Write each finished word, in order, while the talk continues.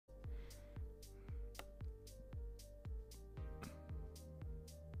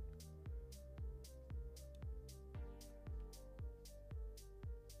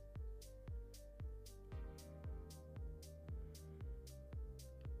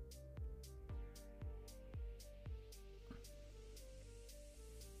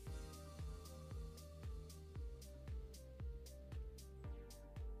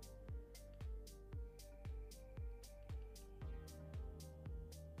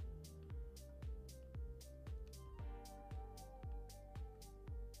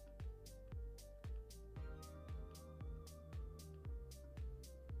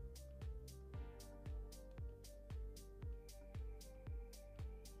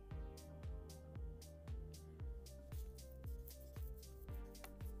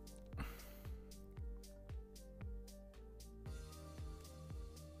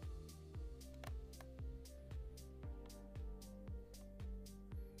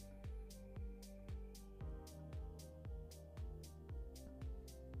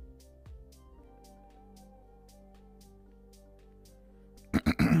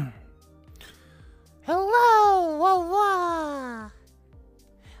Hello! Whoa, whoa.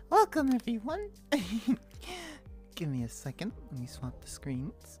 Welcome, everyone. Give me a second. Let me swap the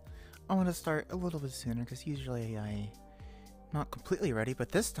screens. I want to start a little bit sooner because usually I'm not completely ready,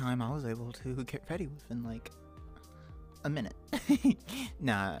 but this time I was able to get ready within like a minute.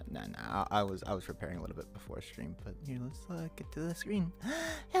 Nah. I was preparing a little bit before stream, but here, let's get to the screen.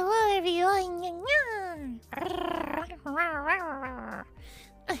 Hello, everyone.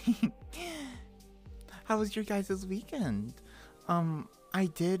 How was your guys' weekend? I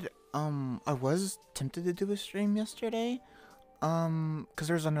was tempted to do a stream yesterday, cause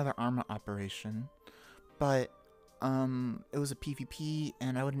there's another armor operation, but it was a PvP,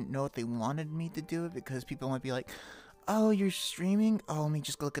 and I wouldn't know if they wanted me to do it because people might be like, "Oh, you're streaming? Oh, let me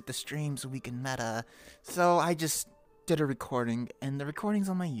just go look at the stream so we can meta." So I just did a recording, and the recording's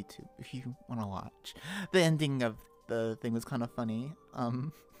on my YouTube if you want to watch. The ending of the thing was kind of funny.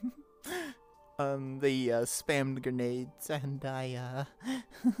 They spammed grenades, and I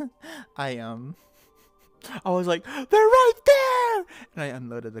was like, "They're right there!" And I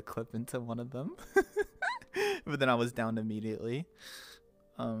unloaded a clip into one of them. But then I was downed immediately.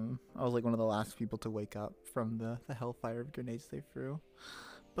 I was like one of the last people to wake up from the hellfire of grenades they threw.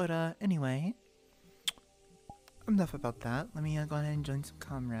 But anyway, enough about that. Let me go ahead and join some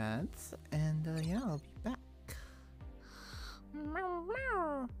comrades, and yeah, I'll be back.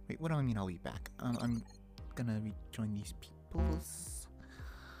 Wait, what do I mean I'll be back? I'm gonna rejoin these peoples.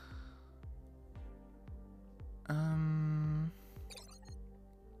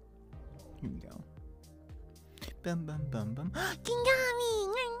 Here we go. Bum bum bum bum.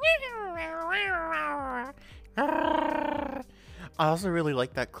 I also really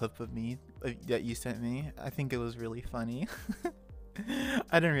like that clip of me that you sent me. I think it was really funny.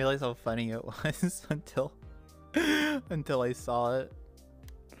 I didn't realize how funny it was until I saw it.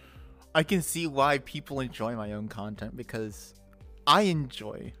 I can see why people enjoy my own content, because I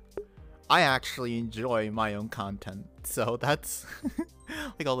actually enjoy my own content. So that's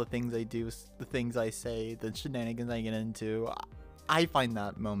like all the things I do, the things I say, the shenanigans I get into. I find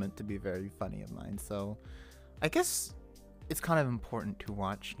that moment to be very funny of mine. So I guess it's kind of important to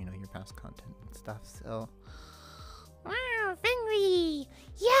watch, you know, your past content and stuff. So wow, Finley!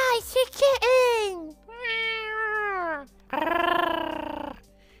 Yeah, it's your kitten!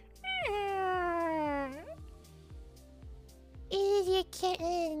 It is your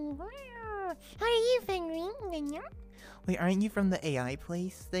kitten. How are you, Finley? Wait, aren't you from the AI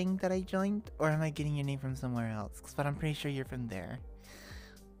place thing that I joined? Or am I getting your name from somewhere else? But I'm pretty sure you're from there.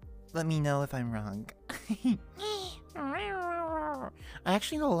 Let me know if I'm wrong. I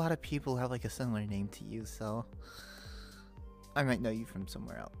actually know a lot of people who have like a similar name to you, so I might know you from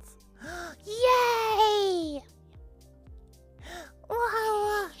somewhere else. Yay!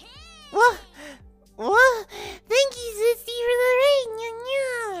 Wow! What? What? Thank you, Sissy, for the rain.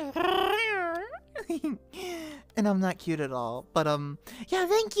 And I'm not cute at all, but yeah,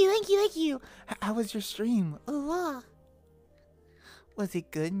 thank you. How was your stream? Oh, was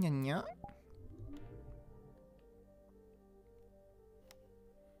it good, Nyan?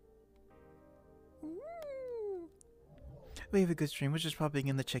 We have a good stream. We're just popping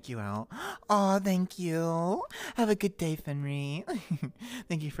in to check you out. Aw, thank you. Have a good day, Fenry.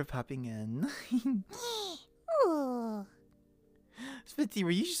 Thank you for popping in. Spitzy,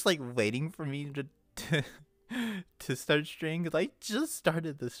 were you just like waiting for me to start streaming? Because I just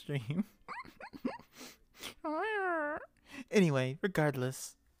started the stream. Anyway,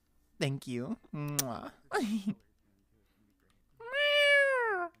 regardless, thank you. Mwah.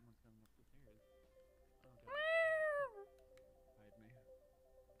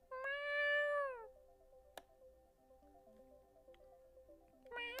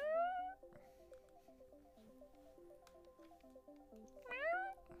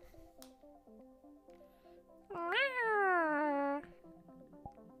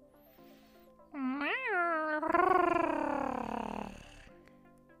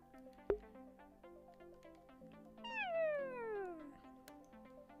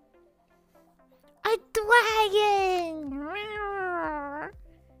 A dragon!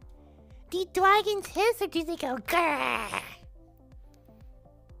 Do dragons hiss or do they go grrr?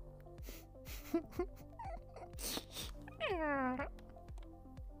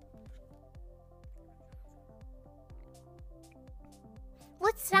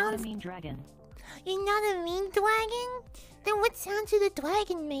 What sounds? Not a mean dragon. You're not a mean dragon? Then what sound did the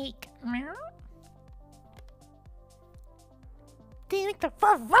dragon make? Meow? Did he make the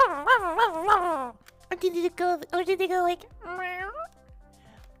or did it go like meow?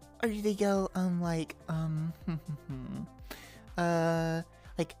 Or did they go like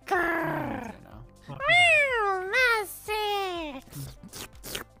Like, grrr. Meow, master.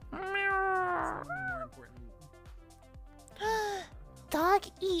 More important. Dog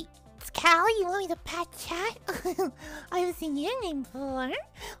eats cow? You want me to pet chat? I haven't seen your name before.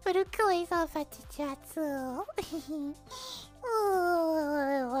 But of course I'll pet the chat too.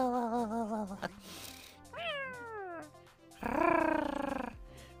 Oh,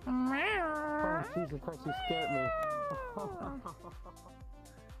 Jesus Christ, you scared me.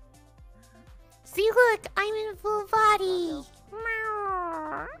 See, look, I'm in full body.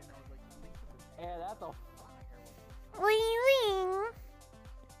 Yeah, that's a... What do you mean?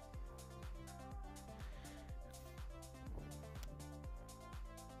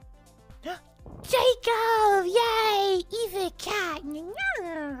 Jacob! Yay! Even cat!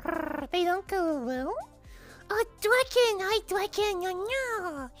 They don't go well? Oh, Dwecken! Hi, Dwecken!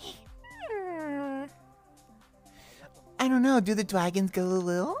 I don't know. Do the dragons go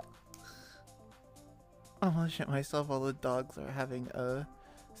Lil? I'm gonna shit myself. All the dogs are having a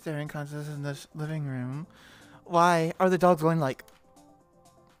staring contest in this living room. Why are the dogs going like?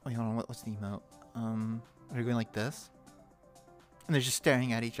 Wait, hold on. What's the emote? Are they going like this? And they're just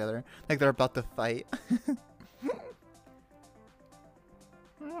staring at each other like they're about to fight.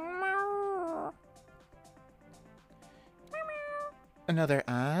 Another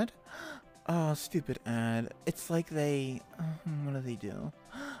ad? Oh, stupid ad. It's like they... what do they do?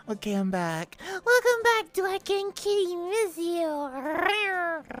 Okay, I'm back. Welcome back, Dwecken Kitty. Miss you.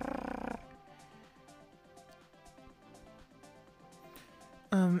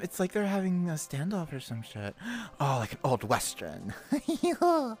 It's like they're having a standoff or some shit. Oh, like an old western.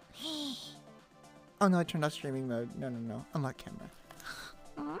 Oh no, I turned off streaming mode. No. Unlock camera.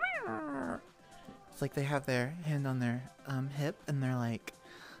 It's like they have their hand on their hip and they're like,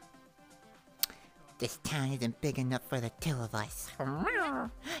 this town isn't big enough for the two of us.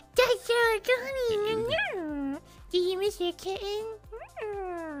 That's your Johnny. Do you miss your kitten?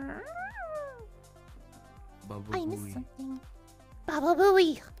 I missed something. Baba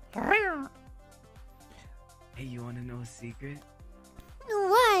Booey. Hey, you wanna know a secret?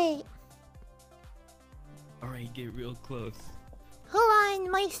 What? Alright, get real close. Hold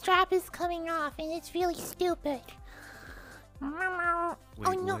on, my strap is coming off and it's really stupid. Wait,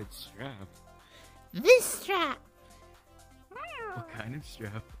 Oh no, what strap? this strap. What kind of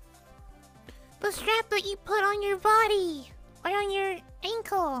strap? The strap that you put on your body or on your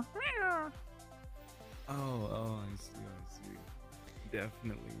ankle. Oh, I see.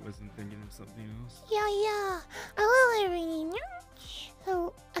 Definitely wasn't thinking of something else. Yeah. A little everything.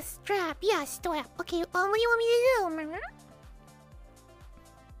 So, a strap. Yeah, a strap. Okay, what do you want me to do?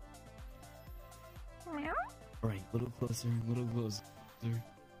 Alright, a little closer.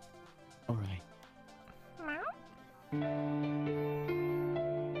 Alright.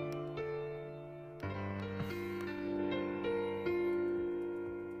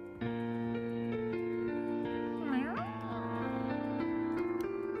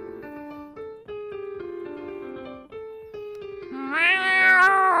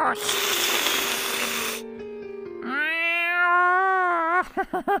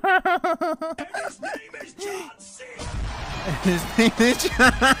 His name is John C. His name is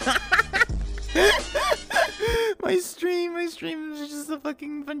My stream is just a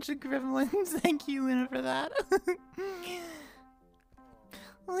fucking bunch of gremlins. Thank you, Luna, for that.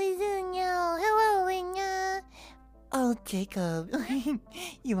 Listen, yo. Hello, Lena. Oh, Jacob.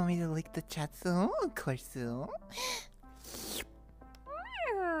 You want me to lick the chat soon? Of course so.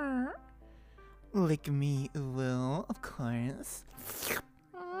 Lick me, Will. Of course.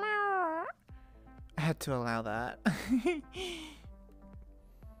 I had to allow that.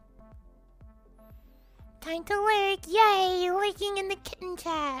 Time to lick. Yay, licking in the kitten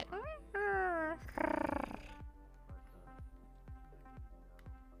chat.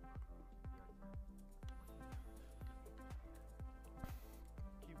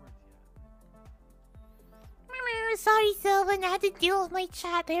 Sorry, Sylvan. I had to deal with my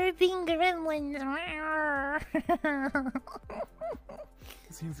chat. They were being gremlins.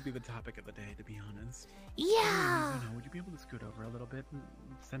 Seems to be the topic of the day, to be honest. Yeah. No, would you be able to scoot over a little bit?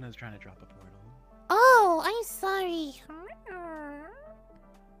 Senna's trying to drop a portal. Oh, I'm sorry.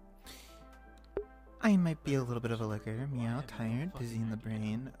 I might be a little bit of a licker. Meow, tired, busy in the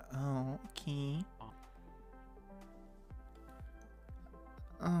brain. Oh, okay.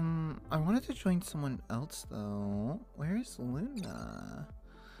 I wanted to join someone else though. Where is Luna?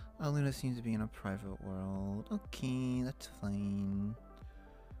 Oh, Luna seems to be in a private world. Okay, that's fine.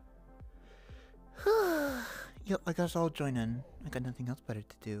 Yep, I guess I'll join in. I got nothing else better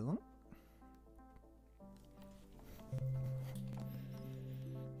to do.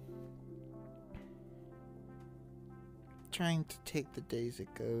 trying to take the day as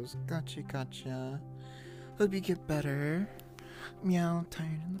it goes. Gotcha, gotcha. Hope you get better. Meow,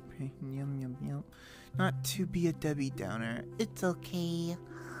 tired in the pain. Yum, yum, yum. Not to be a Debbie Downer. It's okay.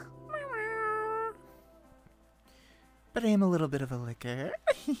 But I am a little bit of a licker.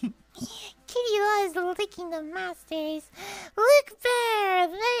 Kitty was licking the masters. Luke Bear,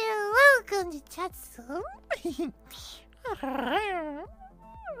 welcome to Chatsu.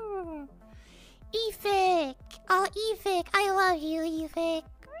 Efik! Oh, Efik, I love you, Efik.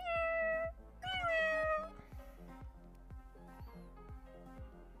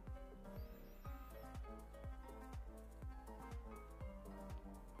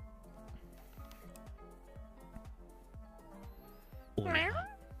 Wow!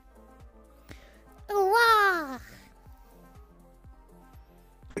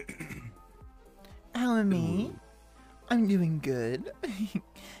 How am I? I'm doing good.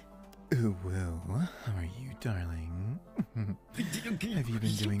 Oh, well, how are you, darling? Have you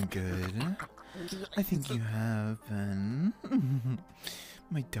been doing good? I think you have been.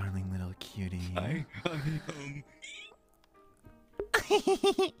 My darling little cutie.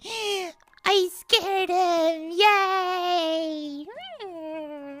 I scared him! Yay!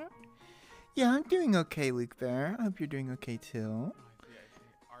 Yeah, I'm doing okay, Luke Bear. I hope you're doing okay too.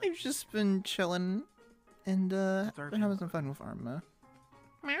 I've just been chilling and been having some fun with Arma.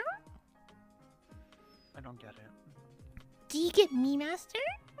 Meow? I don't get it. Do you get me, Master?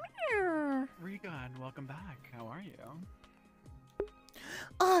 Meow. Regan, welcome back. How are you?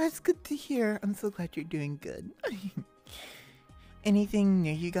 Oh, that's good to hear. I'm so glad you're doing good. Anything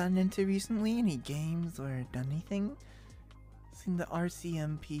new you gotten into recently? Any games or done anything? Seen the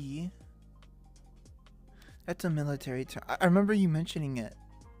RCMP. That's a military term. I remember you mentioning it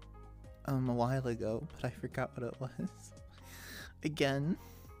a while ago, but I forgot what it was. Again.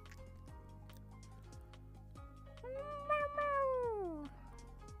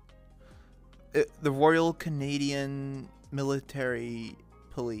 The Royal Canadian Military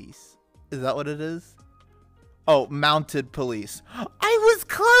Police. Is that what it is? Oh, Mounted Police. I was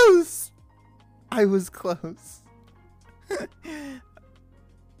close! I was close.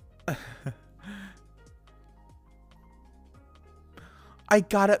 I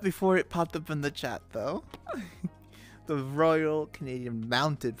got it before it popped up in the chat, though. The Royal Canadian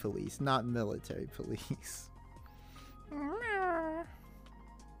Mounted Police, not Military Police.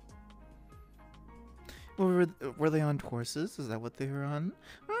 Were they on horses? Is that what they were on?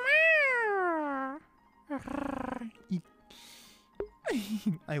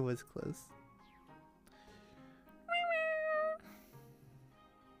 I was close.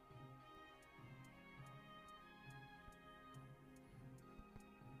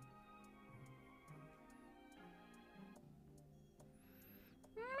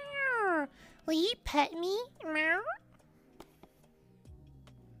 Will you pet me? Meow?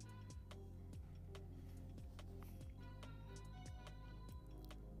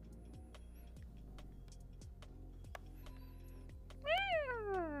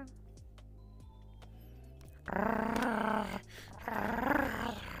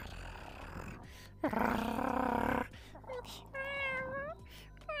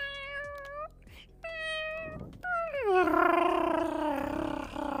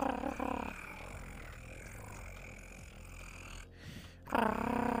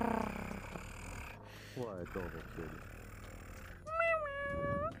 What a double kitty.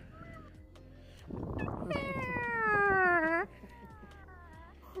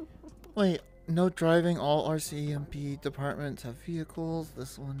 Wait, no driving. All RCMP departments have vehicles.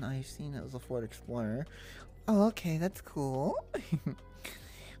 This one I've seen, it was a Ford Explorer. Oh, okay, that's cool.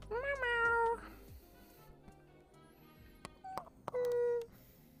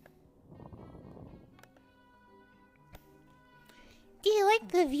 Do you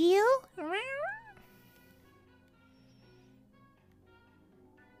like the view?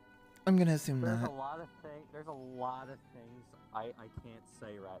 I'm gonna assume There's that. a lot of things. There's a lot of things I can't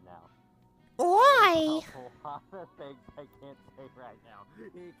say right now. Why? There's a lot of things I can't say right now.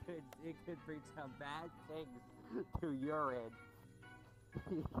 It could bring some bad things to your end.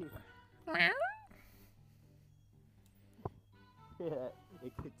 Yeah,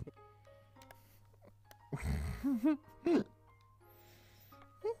 it could take.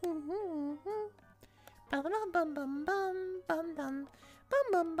 Bum bum bum bum bum bum bum bum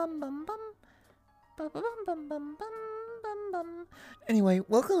bum bum bum bum bum bum bum bum bum bum. Anyway,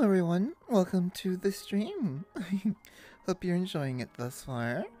 welcome everyone. Welcome to the stream. Hope you're enjoying it thus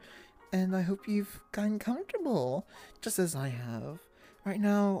far. And I hope you've gotten comfortable, just as I have. Right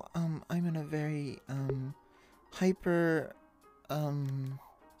now, I'm in a very, hyper,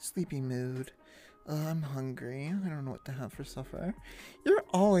 sleepy mood. I'm hungry. I don't know what to have for supper. You're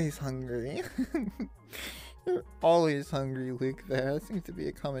always hungry. You're always hungry, Luke. There seems to be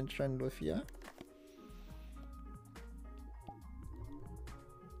a common trend with you.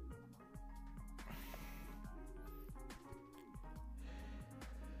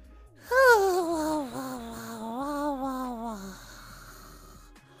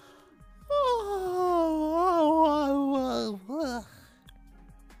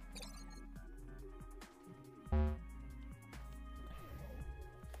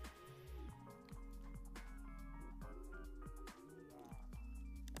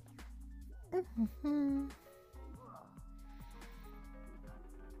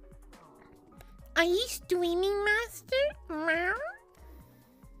 Are you streaming, Master? Meow?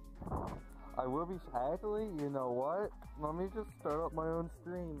 I will be. Actually, you know what? Let me just start up my own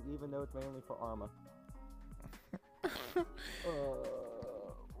stream, even though it's mainly for Arma.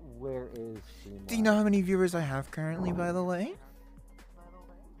 Where is Streamlabs? Do you know how many viewers I have currently, by the way?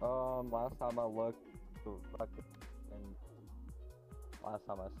 Last time I looked, and last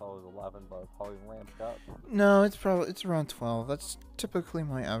time I saw it was 11, but it's probably ramped up. No, it's around 12. That's typically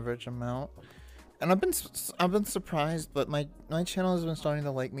my average amount. And I've been surprised, but my channel has been starting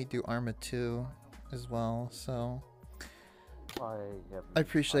to like me do Arma 2 as well. So I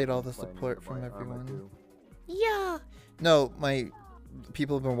appreciate all the support from everyone. Yeah. No, my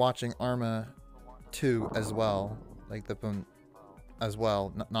people have been watching Arma 2 as well. Like they've been as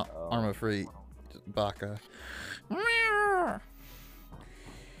well, not Arma free, Baka.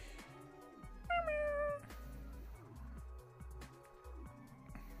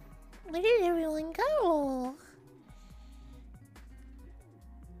 Where did everyone go?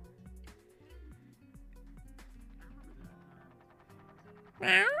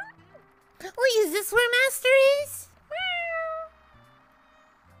 Meow? Wait, is this where Master is? Meow.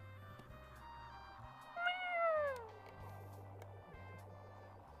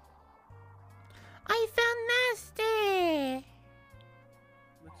 I found Master!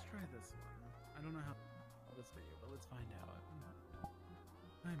 Let's try this one. I don't know how this video, but let's find out.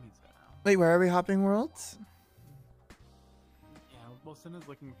 I mean, so now. Wait, where are we hopping worlds? Yeah, well, Cinna's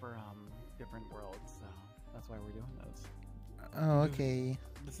looking for different worlds, so that's why we're doing this. Oh, okay.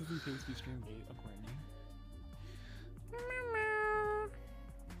 This is in case we stream gate accordingly.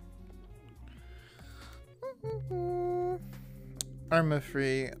 Arma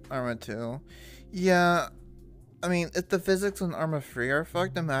free, Arma 2. Yeah, I mean, if the physics in Arma free are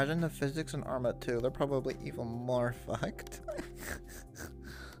fucked, imagine the physics in Arma 2. They're probably even more fucked.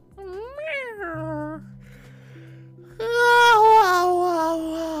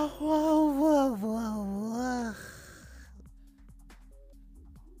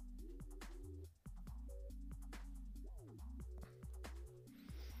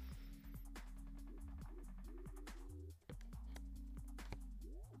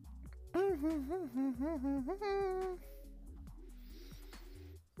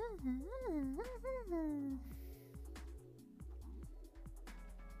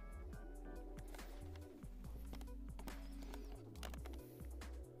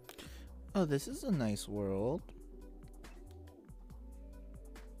 Oh, this is a nice world.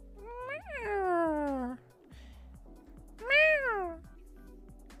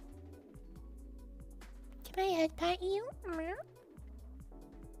 Can I headbutt you?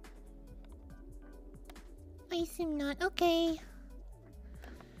 I assume not. Okay.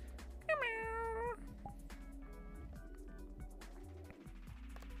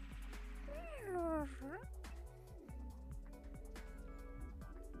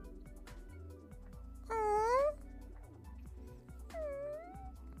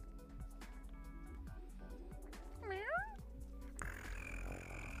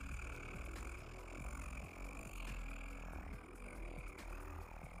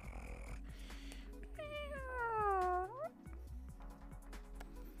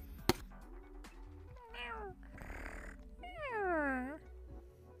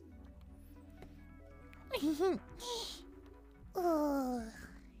 Oh.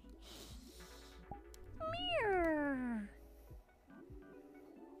 Meow.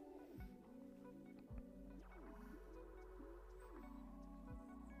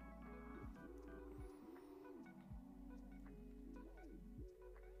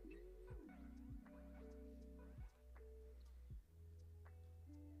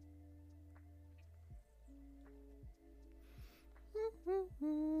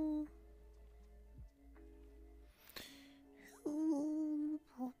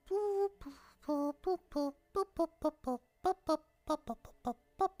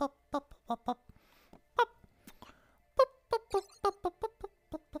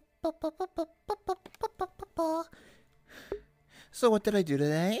 what did I do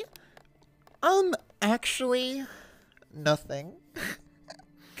today? Actually, nothing.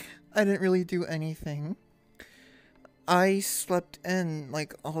 I didn't really do anything. I slept in,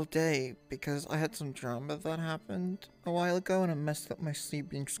 like, all day because I had some drama that happened a while ago and it messed up my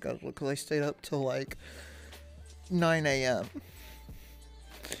sleeping schedule because I stayed up till, like, 9 a.m.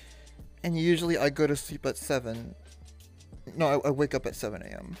 And usually I go to sleep at 7. No, I wake up at 7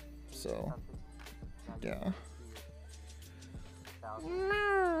 a.m. So, yeah.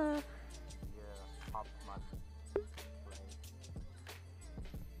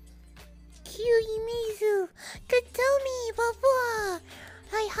 Kyuimizu, Katomi, Baba.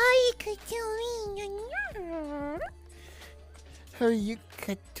 Hi, hi, Katomi. Hurry,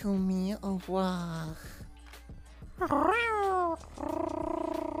 Katumi, au revoir.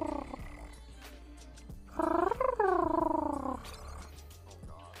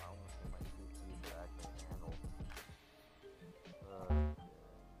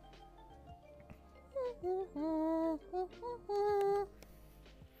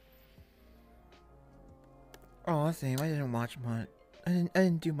 Oh, same. I didn't watch much. I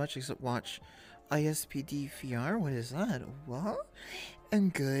didn't do much except watch ISPD VR. What is that? What? I'm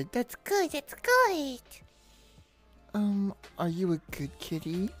good. That's Good, that's good. Are you a good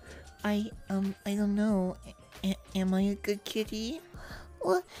kitty? I don't know. Am I a good kitty?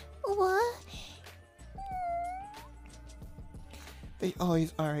 What? What? They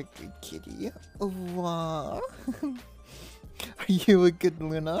always are a good kitty. Wow. Are you a good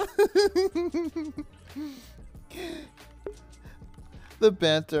Luna? The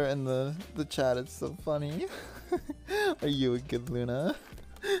banter in the chat is so funny. Are you a good Luna?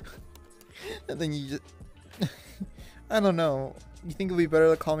 And then you just... I don't know. You think it would be better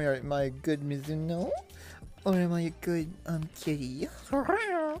to call me, am I a good Mizuno? Or am I a good, kitty?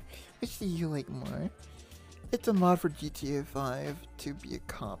 Which do you like more? It's a mod for GTA 5 to be a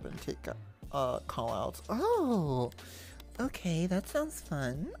cop and take call-outs. Oh! Okay, that sounds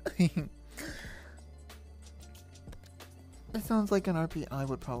fun. That sounds like an RP I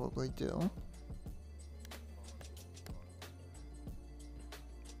would probably do.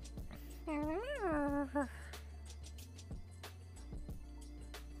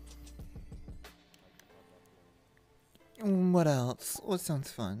 What else? What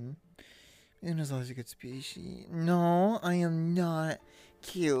sounds fun? And is always a good species. No, I am not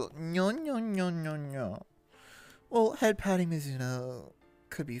cute. No, no, no, no, no. Well, head patting Mizuno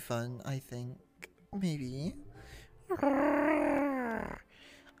could be fun, I think. Maybe.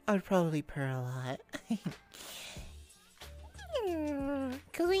 I'd probably purr a lot.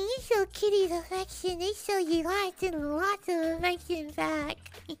 Cause when you show kitties affection, they show you lots and lots of affection back.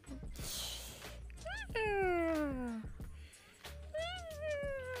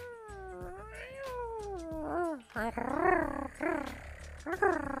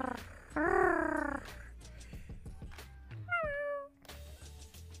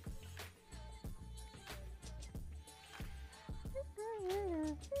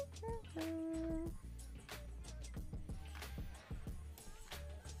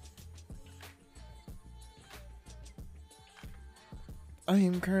 I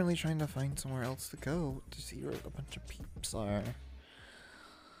am currently trying to find somewhere else to go to see where a bunch of peeps are.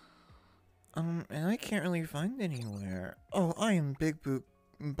 And I can't really find anywhere. Oh, I am Big Boot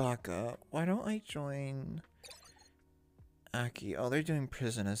Baka. Why don't I join Aki? Oh, they're doing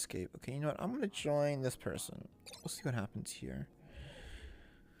prison escape. Okay, you know what? I'm gonna join this person. We'll see what happens here.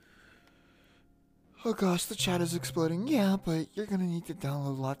 Oh gosh, the chat is exploding. Yeah, but you're gonna need to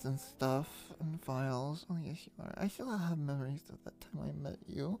download lots of stuff and files. Oh yes, you are. I still have memories of that time I met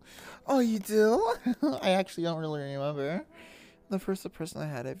you. Oh, you do? I actually don't really remember. The first impression I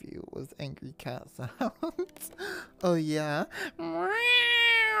had of you was angry cat sounds. Oh yeah.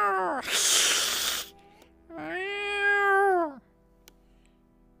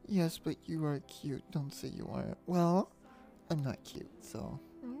 Yes, but you are cute. Don't say you aren't. Well, I'm not cute, so.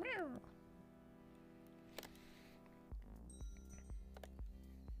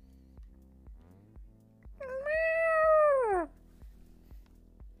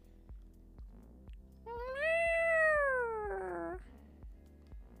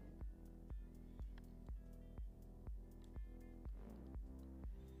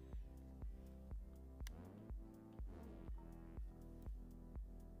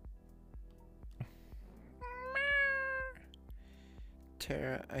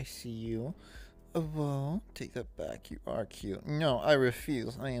 Tara, I see you. Well, take that back. You are cute. No, I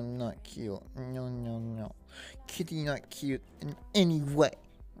refuse. I am not cute. No, no, no. Kitty not cute in any way.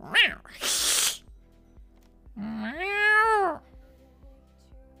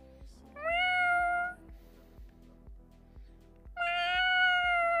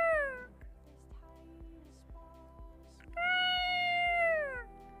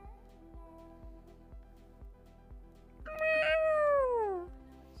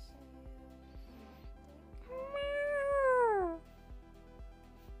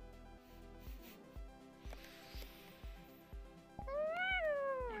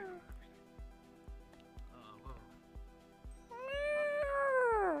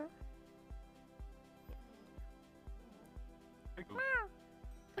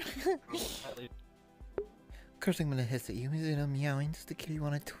 At least Of course I'm gonna hiss at you. Is it a meowing? Does the kitty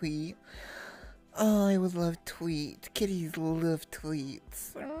want to tweet? Oh, I would love tweets. Kitties love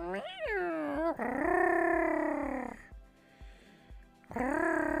tweets.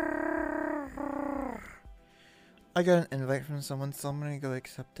 I got an invite from someone, so I'm gonna go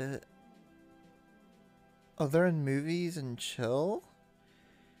accept it. Oh, they're in movies and chill?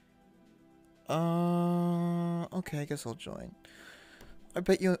 Okay, I guess I'll join. I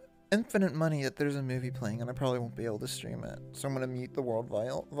bet you infinite money that there's a movie playing and I probably won't be able to stream it. So I'm gonna mute the world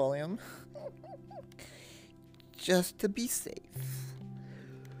volume. Just to be safe.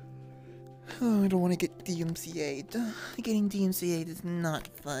 Oh, I don't want to get DMCA'd. Getting DMCA'd is not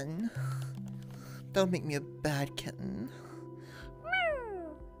fun. That would make me a bad kitten.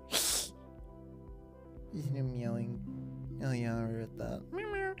 He's no meowing. Oh yeah, I read that.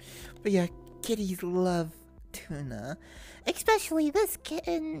 But yeah, kitties love tuna. Especially this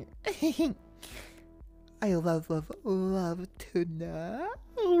kitten. I love tuna.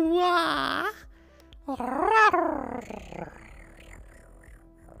 Wah.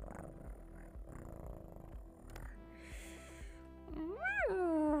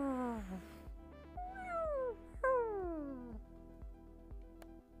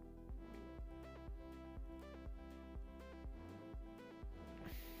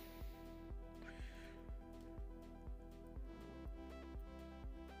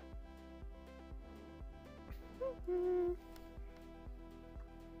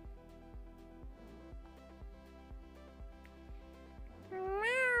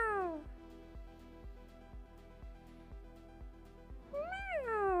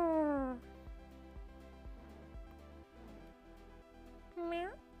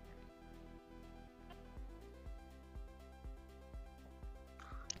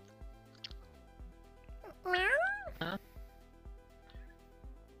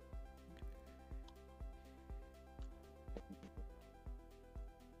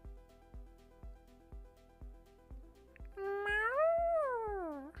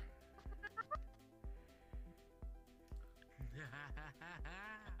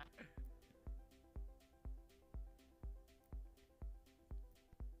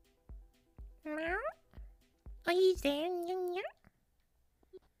 Are you there, Nyan?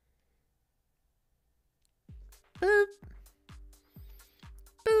 Boop.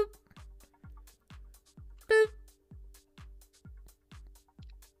 Boop. Boop.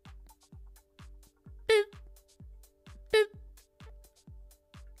 Boop. Boop. Boop. Boop. Boop.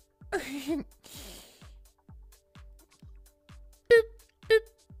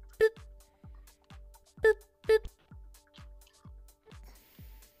 Boop. Boop. Boop.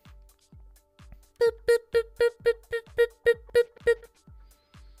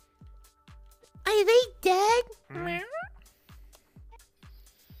 Are they dead?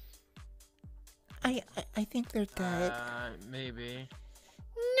 I think they're dead. maybe.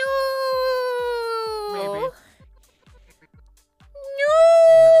 No. Maybe. No.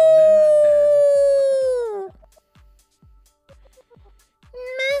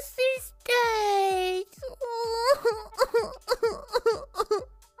 Master's dead.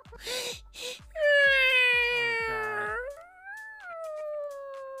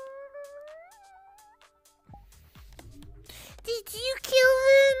 Did you kill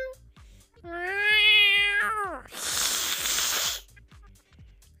him?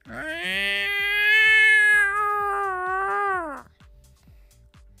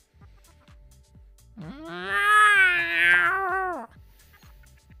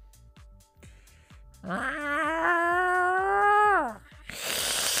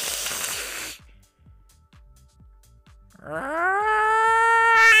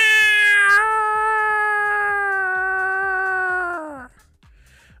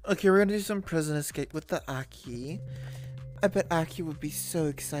 Okay, we're gonna do some prison escape with the Aki. I bet Aki would be so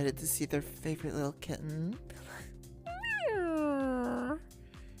excited to see their favorite little kitten.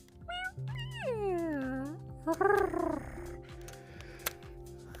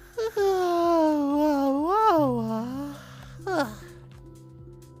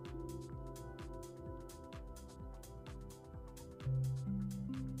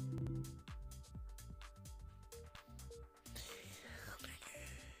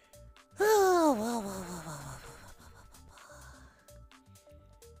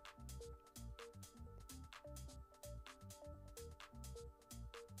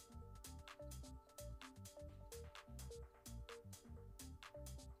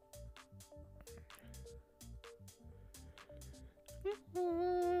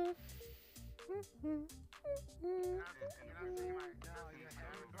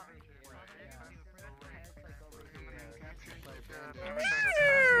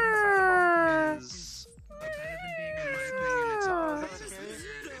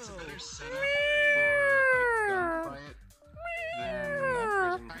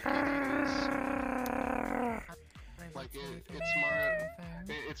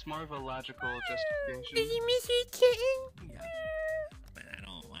 It's more of a logical Did justification. you miss your kitten? Yeah. But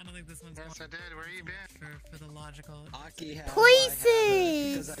I don't think this one's Yes, I did. Where you been? for the logical. Aki has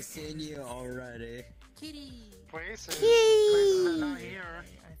Places! because I've seen you already. Kitty. Places. Kitty. Places are not here.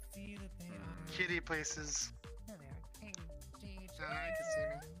 I see that they are. Kitty places. There they are. Hey, So now you can see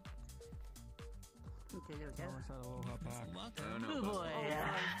me. Welcome.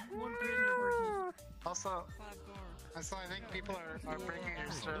 One prisoner versus Also, 5 guards. I think people are breaking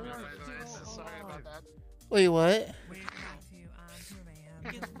your server, by the way, so sorry about that. Wait, what? Wait for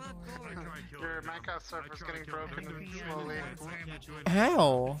you to Your Minecraft server's getting broken slowly.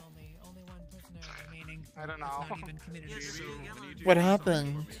 How? Only one prisoner remaining. I don't It's know. not even committed to What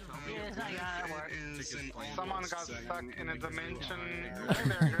happened? Someone got stuck in a dimension. I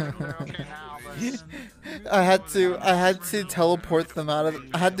think they're okay now, but I had to teleport them out of.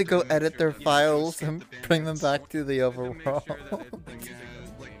 I had to go edit their files and bring them back to the overworld.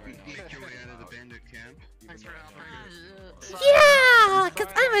 thanks for helping. Yeah,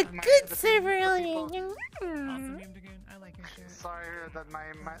 because I'm a good server alien. Awesome, Imdagoon. I like your shirt. Sorry that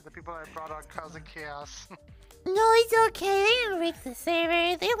the people I brought are causing chaos. No, it's okay. They didn't break the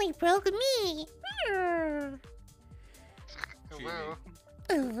server. They only broke me. Hello.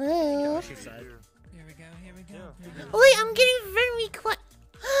 Hello. She said. Here we go. Here we go. Here we go. Wait, I'm getting very quiet.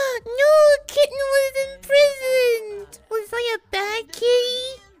 No, kitten was imprisoned. Was I a bad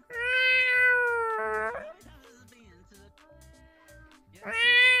kitty?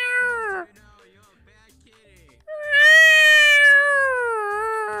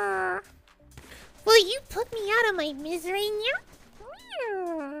 Will you put me out of my misery now?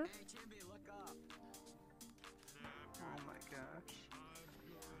 Oh my gosh.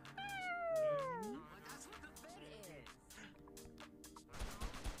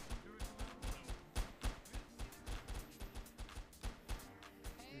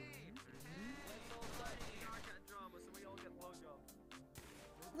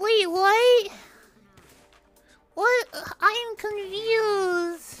 Wait, what? What? I am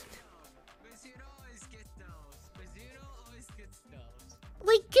confused.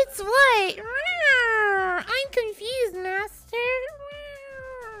 Like, gets what? I'm confused, Master.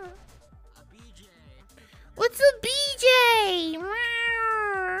 What's a BJ?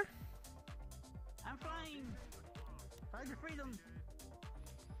 I'm flying! Find your freedom!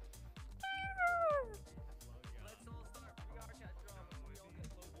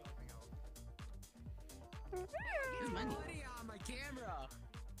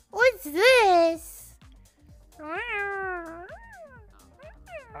 What's this?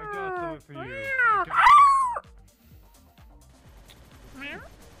 I got something for you.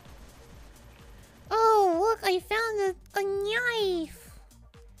 Oh, look, I found a knife.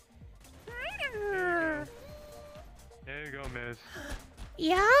 There you go, miss.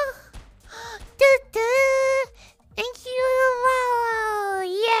 Yeah? Da-da! Thank you, wow!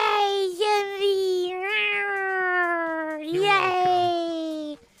 Yay, Jimmy!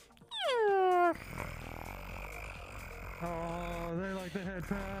 Yay! Oh, they like the head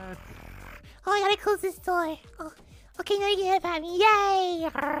pat. Oh, I gotta close this door. Oh, okay, now you can head pat me. Yay!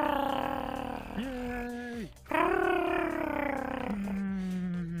 Yay!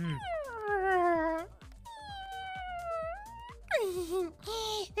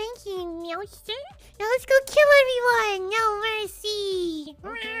 Thank you, Meowster. Now let's go kill everyone. No mercy.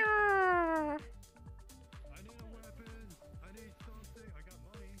 Okay. I need a weapon. I need something. I got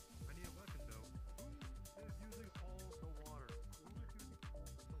money. I need a weapon though. Who is using all the water? Who is using all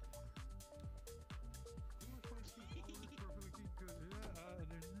the water?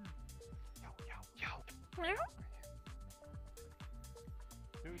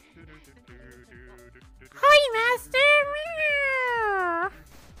 Who is perfectly good? Yeah. Hi, Master.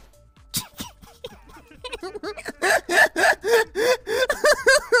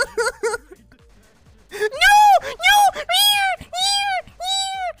 No! No!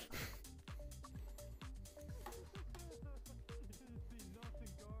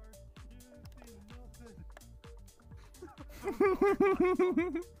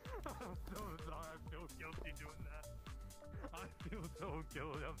 I'm so sorry. I feel guilty doing that. I feel so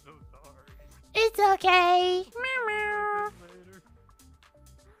guilty. I'm so sorry. It's okay. Meow. Later.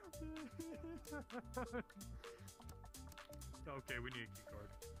 Okay, we need a key card.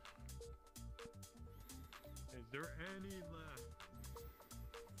 Is there any left?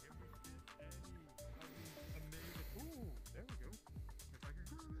 Can we get any of these amazing? Ooh, there we go. If I can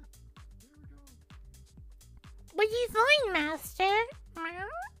grab it. There we go. What do you find, Master? Meow.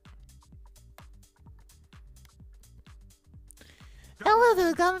 Hello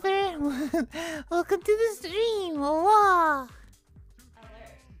there, Gunther. Welcome to the stream. Wow.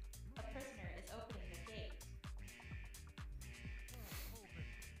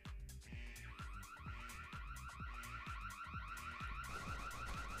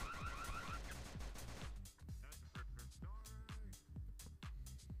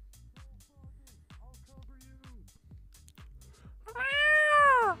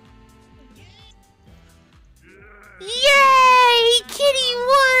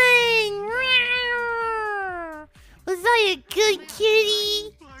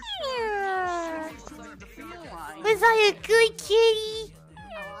 a good kitty.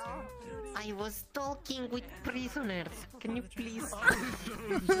 I was talking with prisoners. Can you please stop?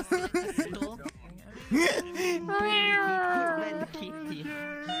 Red kitty.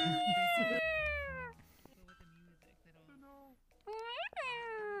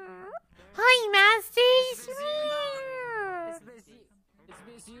 Hi, masters. It's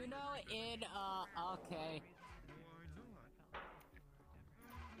Miss Uno in, okay.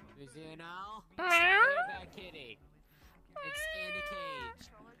 Miss Uno? That kitty. It's in a cage.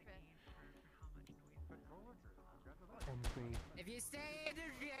 If you stay in the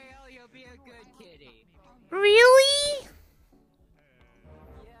jail, you'll be a good kitty. Really?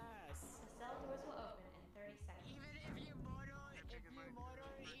 Yes. The cell doors will open in 30 seconds. Even if you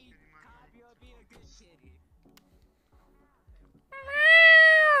mortally eat cop, you'll be a good kitty.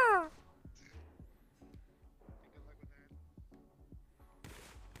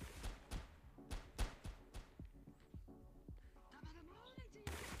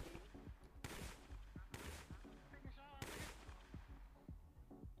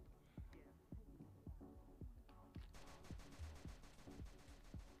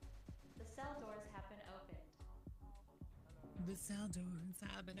 The cell doors have been opened. The cell doors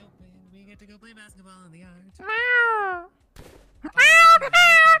have been opened. We get to go play basketball in the yard. No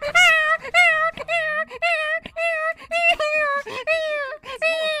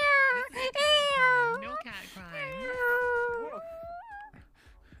cat crime.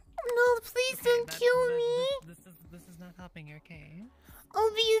 No, please don't kill me. This is not helping your case.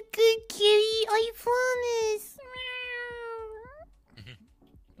 I'll be a good kitty, I promise.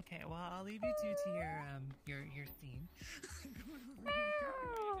 Okay, well I'll leave you two to your scene.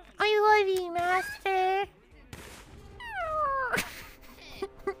 I love you, master.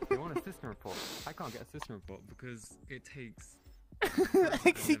 They want a system report. I can't get a system report because it takes.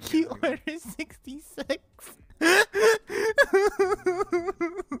 Execute order 66.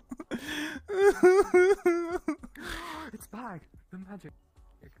 It's back! The magic!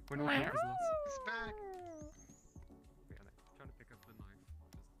 When all hope is lost. It's back. Wait, I'm trying to pick up the knife.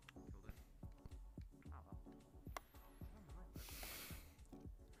 Just killed it.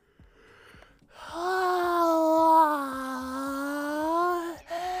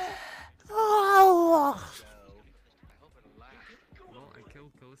 Well, I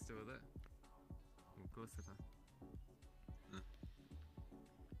killed Callisto with it. Or Callisto.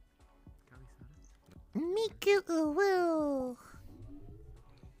 Callie said it. Miku Uwu.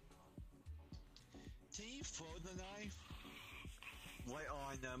 Can you throw the knife? Wait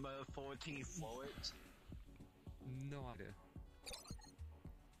on number 14, throw it. No idea.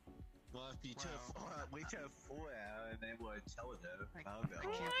 Well, if you we took 4 out and then we'll tell them. I'll go.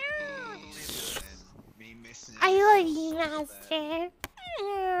 Me missing. I love you, master.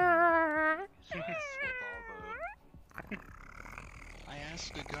 I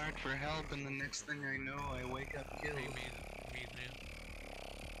asked the guard for help, and the next thing I know, I wake up killed. He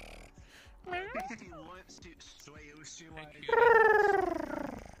wants to sway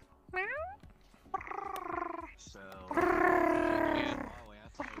so.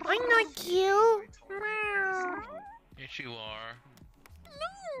 I'm not cute. Yes, you are.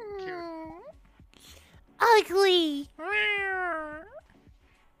 Ugly.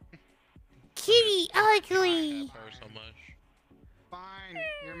 Kitty ugly. Her so much. Fine,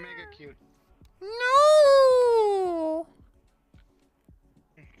 you're mega cute. No.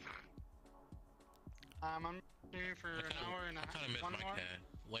 I'm here for an hour and a I half. kind of miss One my more. cat.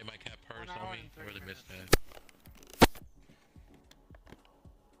 Way my cat purrs 1 on hour me. and I really 30 miss minutes. that.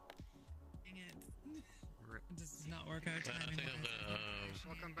 Dang it. This does not work out timing wise.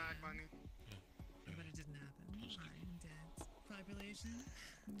 Welcome back, Bunny. But it didn't happen. I'm dead. Population?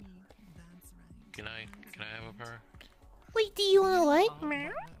 Me. That's right. Can I have a purr? Wait, do you wanna what? What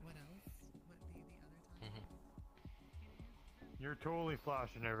else? You're totally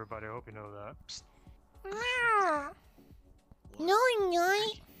flashing everybody. I hope you know that. No, I'm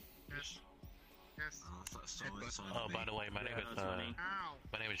not. Yes. Yes. Oh, by the way, my name is Ow.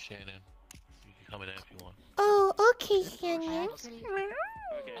 my name is Shannon. You can call me that if you want. Oh, okay, Shannon.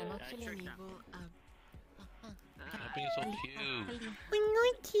 I'm actually an evil. Stop being so cute. I'm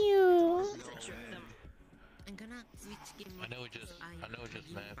not cute. I'm gonna switch game. I know it's just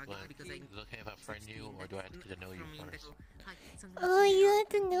math, but is it okay if I friend you, or do I have to get to know you first? Oh, you have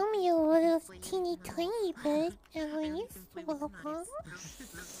to know me a little teeny tiny bit, at least. Well, huh?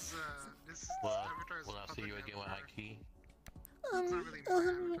 Well, will I see you again with Aki?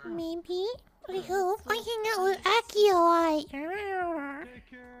 Maybe. I hope. I hang out with Aki a lot. Take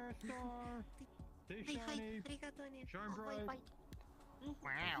care, Star. Stay shiny. Shine bright.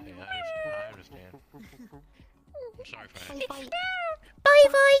 Wow. Yeah, I understand. I'm sorry for Bye that. bye. Bye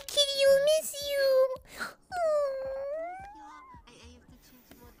bye, kitty. We miss you.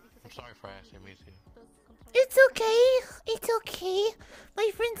 I'm sorry for asking me to. It's okay. It's okay. My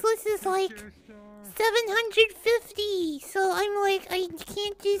friends list is like 750, so I'm like, I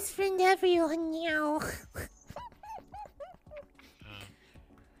can't just friend everyone now.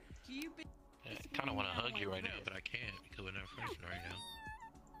 I kind of want to hug you right now, but I can't because we're not friends right now.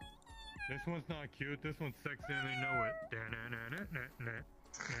 This one's not cute. This one's sexy and they know it.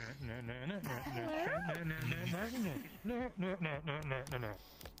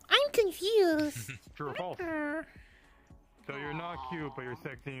 I'm confused. True or false? So you're not cute, but you're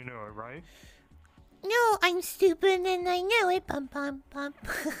sexy and you know it, right? No, I'm stupid and I know it. Bum bum bum.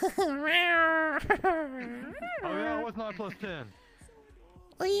 Oh yeah, what's 9 plus 10?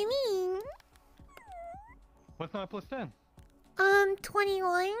 What do you mean? What's 9 plus 10?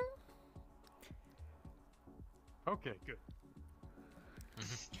 21. Okay, good.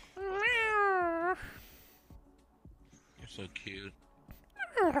 You're so cute.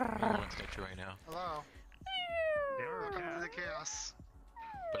 I want to touch you right now, Hello. Welcome to the chaos.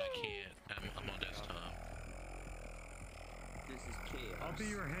 but I can't. I'm on desktop. This is chaos. I'll be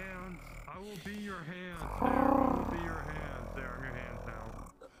your hands. I will be your hands. There, I will be your hands. There, I'm your hands now.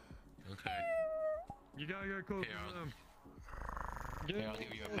 Okay. You gotta get closer Here, to them. Here, I'll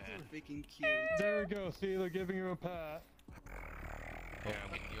give you a pat. Freaking cute. There we go. See, they're giving you a pat. Here,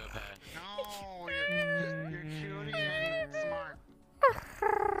 I'm giving you a pat. No, you're cutie and smart.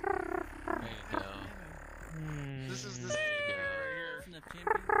 There you go. This is There this you go. right here. Enough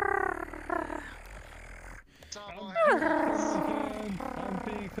champion. Double I'm head.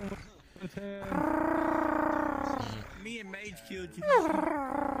 being someone's hand. Me and Mage killed you.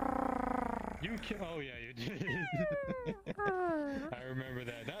 You kill. Oh yeah, you did. I remember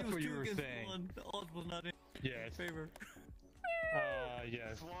that. That's what you were saying. The odds was not in Yes. favor.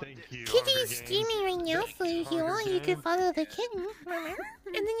 Yes. Thank you. Kitty's streaming right now, so if you want, you can follow the kitten.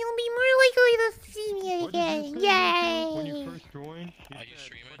 And then you'll be more likely to see me again. When you Yay! first joined, Are you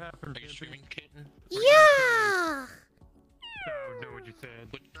streaming? Are you streaming, kitten? Yeah! No, what you said.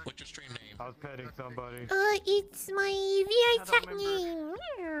 What's your stream name? I was petting somebody. It's my VI tech name.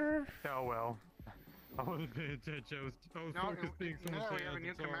 Oh well. I wasn't paying attention. I was No, focusing someone's we have a hands. new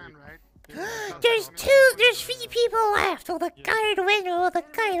I'm sorry. command, right? There's 3 people left. Will the guy win or will the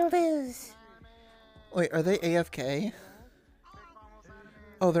guy lose? Wait, are they AFK?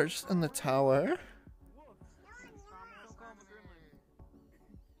 Oh, they're just in the tower?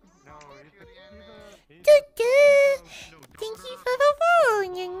 Thank you for the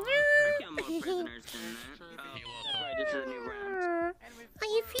phone. I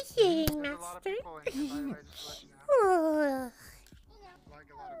appreciate it, Master.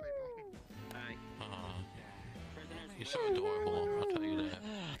 You're so adorable. I'll tell you that.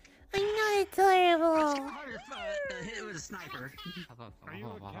 I'm not adorable. Hit it with a sniper. Are you a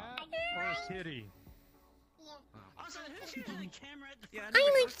cat or a kitty? Also, who's using the camera at the front? I'm a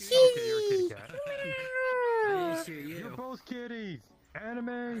Okay, you're a kitty kitty. cat. I didn't shoot you. You're both kitties.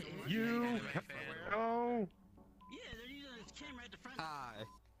 Anime, you, oh, Yeah, they're using the camera at the front. How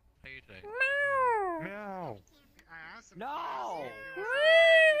you today? meow. No! I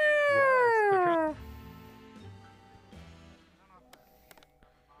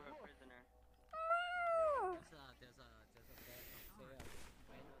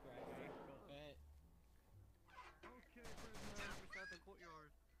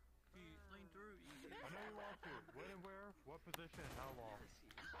know you want to. When and where? What position? How long?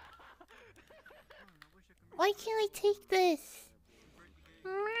 Why can't I take this?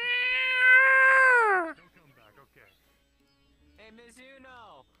 Don't come back, okay. Hey,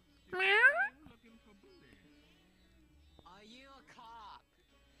 Mizuno! Are you a cop?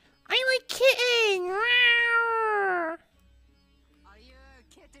 I'm a kitten. Are you a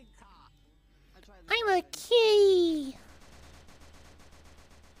kitten cop? I'm a kitty.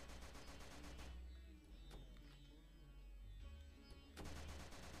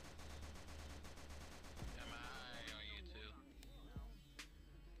 Am I on YouTube?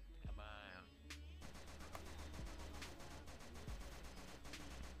 Am I?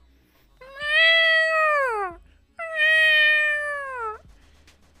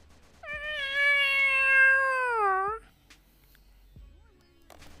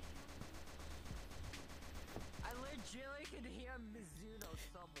 I legitimately can hear Mizuno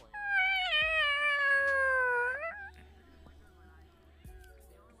somewhere.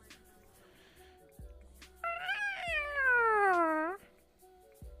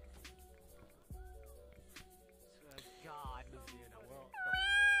 God, Mizuno, what the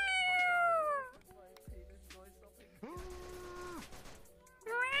fuck are you? My penis going so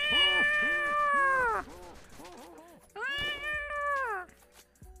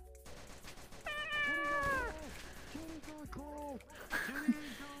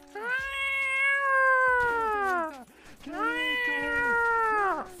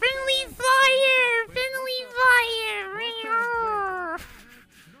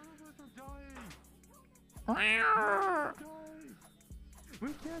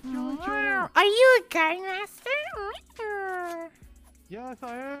kill each other. Are you a guard master? Yes,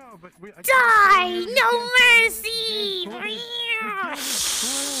 I am. But we. I Die! can't No mercy!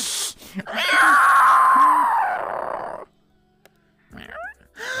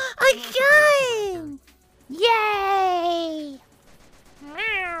 Again! Yay!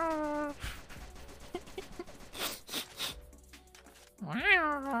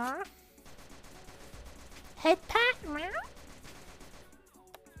 Head pat?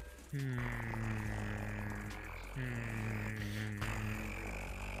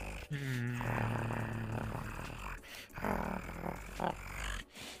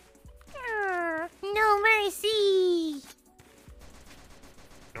 No mercy!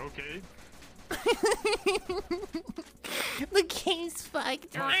 Okay. The game's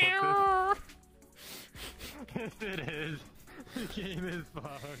fucked. Yes, it is. The game is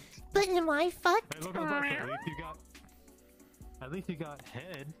fucked. But am I fucked? Hey, look at the bus. At least you got. At least you got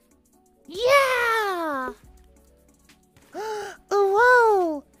head. Yeah! Oh,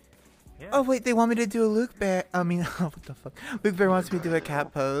 whoa! Yeah. Oh wait, they want me to do a Luke Bear. I mean, what the fuck? Luke Bear wants me to do a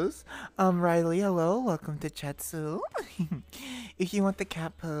cat pose. Riley, hello, welcome to Chatsu. If you want the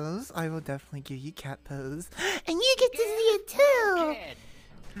cat pose, I will definitely give you cat pose, and you get to see it too.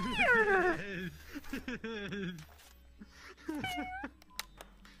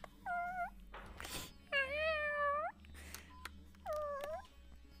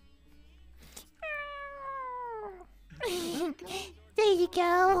 There you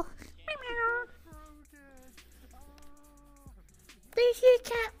go. There's your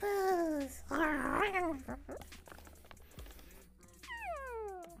cat pose.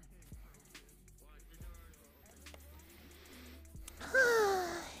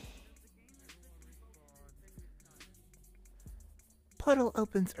 Portal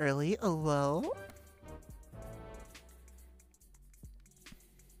opens early. Hello.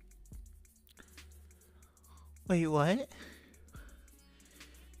 Wait, what?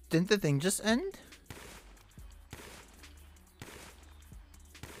 Didn't the thing just end?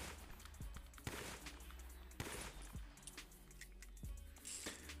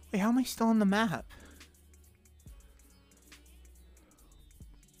 Wait, how am I still on the map?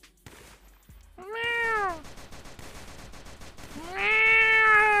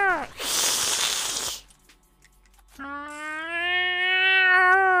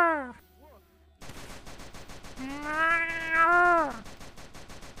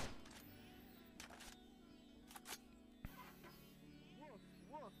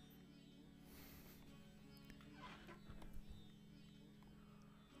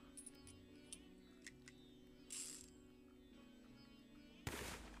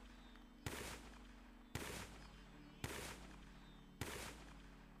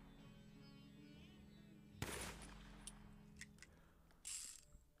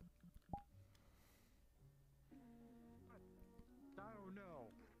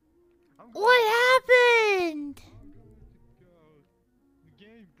 What happened? The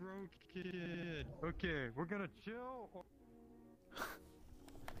game broke, kid. Okay, we're gonna chill.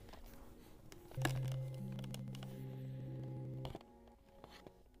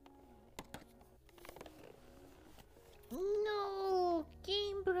 No,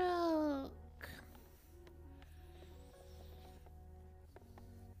 game broke.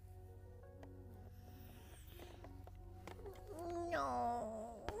 No.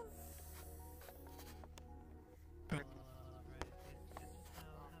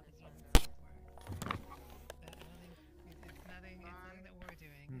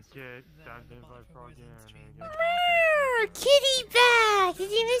 Okay, time to invite Frog in. Kitty back! Did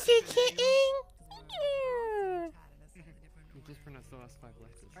you miss your kitten? You just pronounced the last 5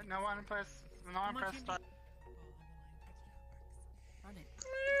 letters. No one press start.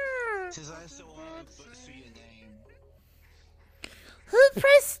 Says I still want to put through your name. Who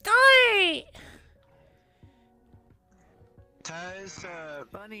pressed start? Taz,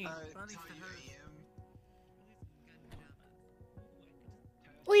 Bunny.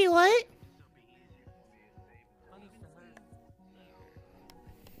 Wait, what?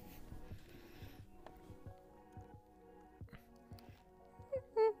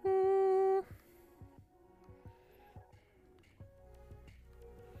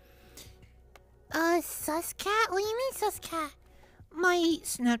 Suscat? What do you mean, Suscat? My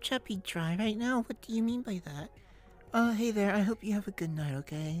Snapchat be dry right now. What do you mean by that? Hey there. I hope you have a good night,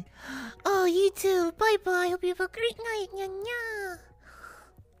 okay? Oh, you too. Bye bye. Hope you have a great night. Nya nya.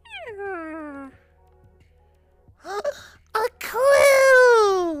 A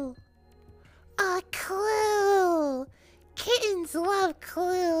clue! A clue! Kittens love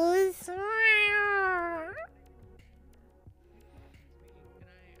clues.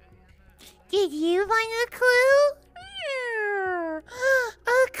 Did you find a clue? A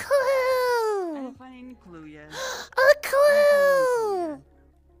clue! I didn't find any clue yet. A clue!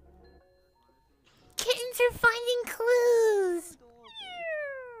 Kittens are finding clues!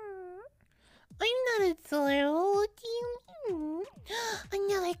 I'm not adorable. What do you mean?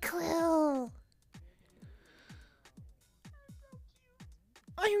 Another clue.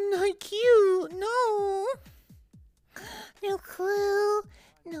 I'm not cute. No. No clue.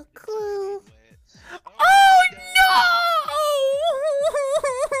 No clue. Oh no!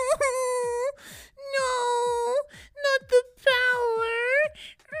 No! Not the power!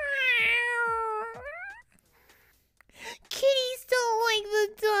 Kitties don't like the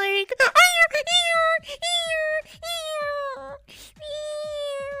dark.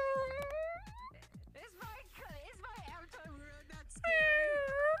 Is my avatar really that scary?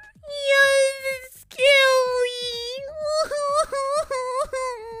 Yes, it's scary.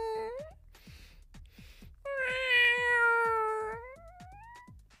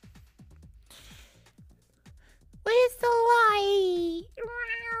 Where's the light?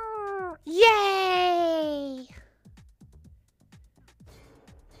 Yay!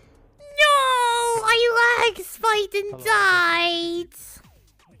 No! I lag spiked and died!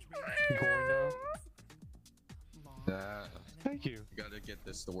 Thank you. Gotta get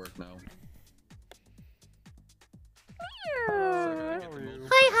this to work now. Hi,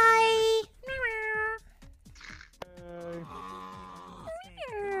 hi!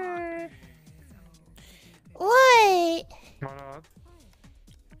 What? Why not?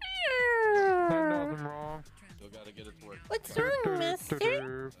 Nothing wrong. Still gotta get it to work. What's wrong,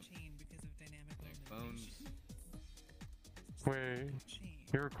 mister? Phones. Wait,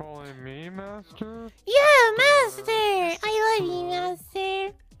 you're calling me master? Yeah, master! I love you, master.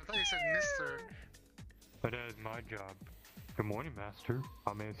 I thought you said mister. But that is my job. Good morning, master.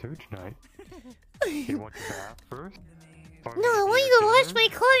 How may I serve tonight? You want your bath first? Or No, I maybe want your you to wash dinner? my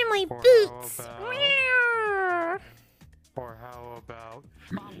car and my Or boots. Or how about...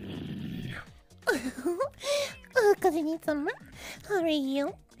 Oh, cause I need some. How are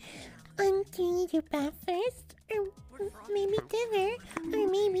you? Do you need your bath first? Or maybe dinner? Or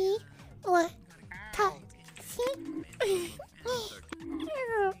maybe... what? Taxi?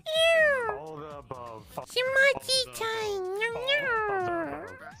 All the above. Shimachi time!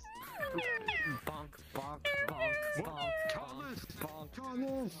 Bonk, bonk, bonk, bonk, Thomas!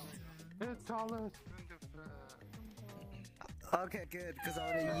 Thomas! It's Thomas! Okay, good, because I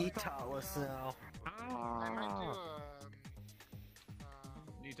want to eat topless now. I might do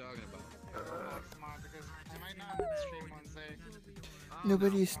What are you talking about? mod because I might not stream Wednesday.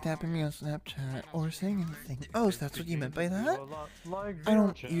 Nobody's snapping me on Snapchat or saying anything. Oh, so that's what you meant by that? A lot like I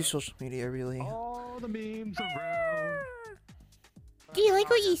don't Snapchat. use social media really. All the memes around. Do you like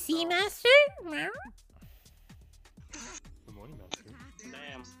what you see, master? Good morning, master.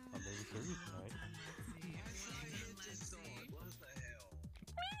 Damn. How may we serve you tonight?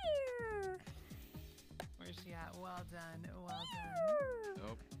 Where's she at? Well done, well done.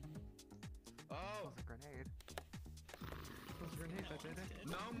 Nope. Oh! That was a grenade. That was a grenade, I did it.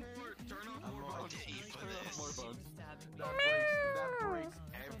 No more! Turn off more bugs! Turn off more bugs. That breaks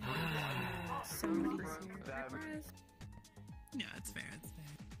everyone. Somebody's here. No, it's fair, it's fair.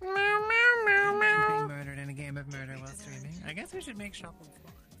 Meow, meow, meow, meow. Being murdered in a game of murder while streaming. I guess we should make shuffle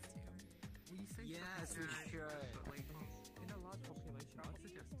spawns too. Yes, we should. In a large population, I'd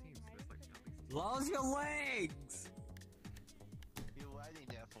suggest teams. There's like at least. Close your legs! You're waiting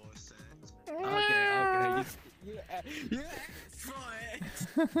there for a sec. Okay, you you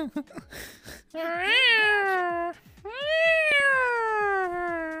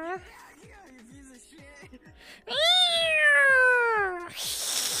piece of shit!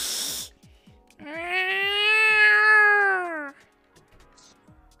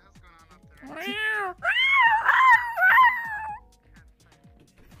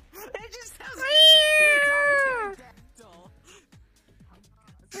 It just sounds like a pterodactyl.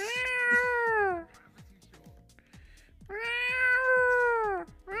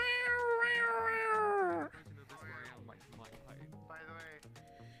 By the way,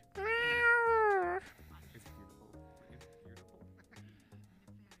 It's beautiful. It's beautiful.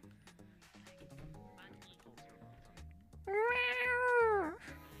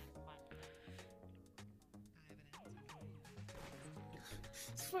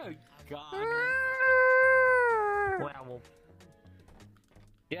 Swear to God. Well,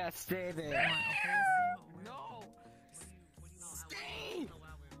 yeah, stay there. No! Stay!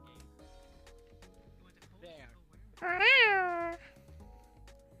 There. Hello.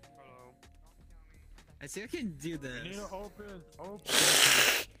 I see I can do this. Need to open. Open.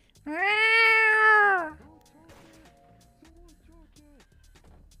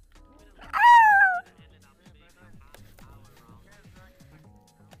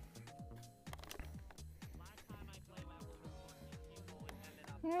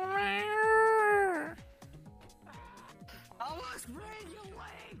 Almost ran your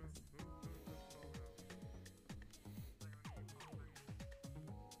legs!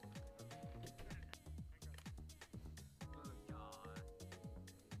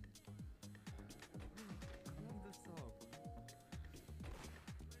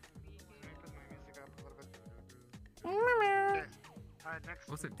 Alright, next.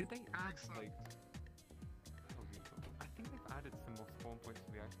 Also, did they add like? I think they've added some more spawn points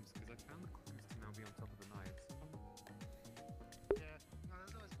for the items because I found the clues to now be on top of the knives. Yeah, no,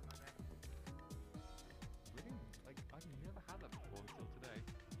 that's always been like that. Really? Like I've never had that before until today.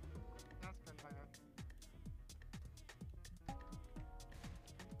 That's been like that.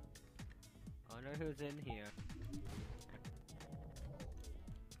 I know who's in here.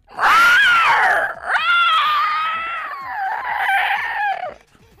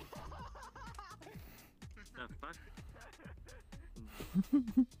 The fuck?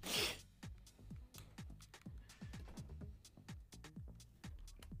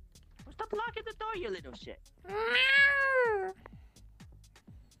 Stop locking the door, you little shit.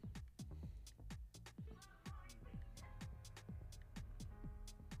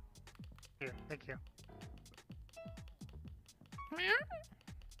 Here, thank you.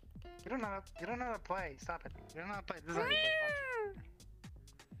 You don't know how to play. Stop it. You don't know how to play. This is how you play. Watch.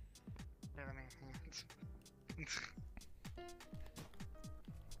 Here, let me.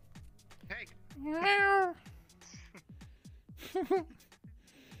 Hey.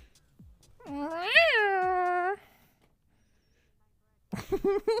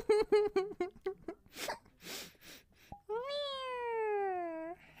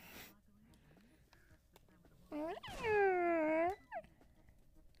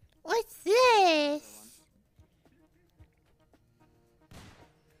 What's this?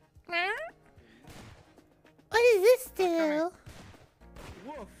 What does this do?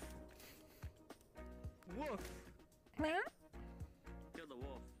 Woof! Woof! Kill the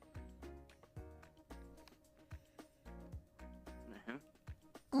wolf.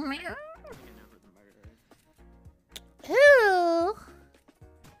 Who?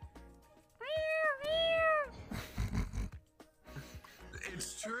 It's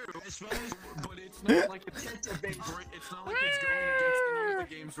true, but it's not like it's not like it's going against any of the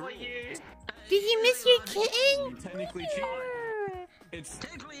game's rules. Did you miss your kitten? Technically cheating. It's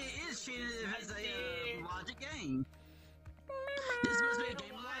Technically, it is cheated if it's a logic game. This must be a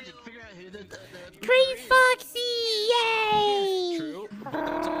game of logic. Figure out who the Great Foxy! Yay! true, but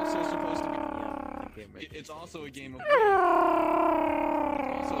that's also supposed to be. It's also a game of. It's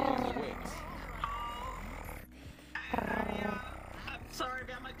also a game of wits. I'm sorry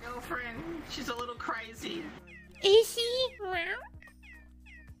about my girlfriend. She's a little crazy. Is she?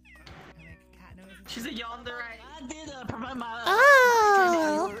 She's a yandere. I did promote my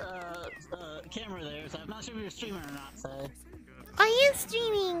camera there, so I'm not sure if you're streaming or not. So I am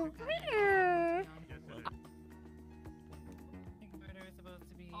streaming.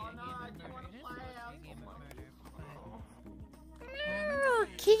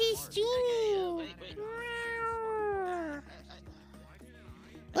 Kitty streaming.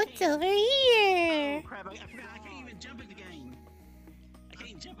 What's over here? crap! I forgot. I can't even jump in the game. I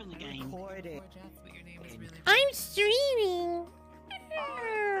can't jump in the game. I'm streaming.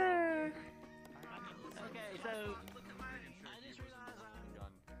 Okay, so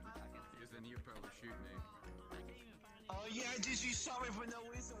Because then you'd probably shoot me. Oh yeah, did you sorry for no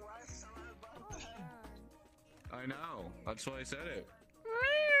reason why? Sorry about that. I know. That's why I said it.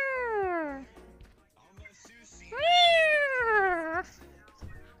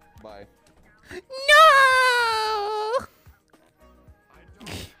 Bye. No!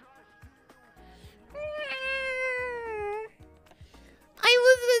 I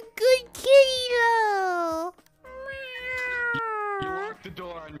was a good kitty though. You locked the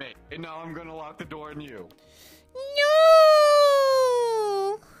door on me, and now I'm gonna lock the door on you. No!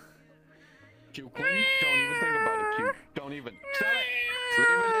 Q Queen, don't even think about it, Q. Don't even. Stop it! Leave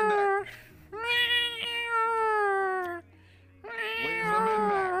it in there. Leave them in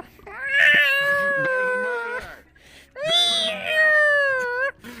there.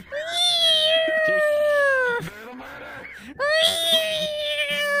 There's a murder. There's a murder.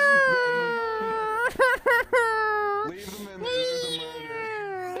 Leave them in there. There's a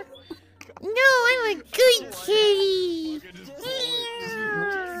murder. No, I'm a good kitty.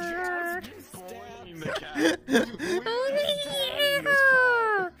 Bullying the cat.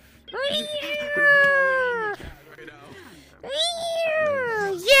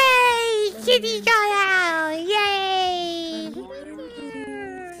 Yay! Kitty got out! Yay!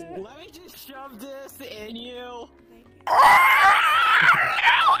 let me just shove this in you.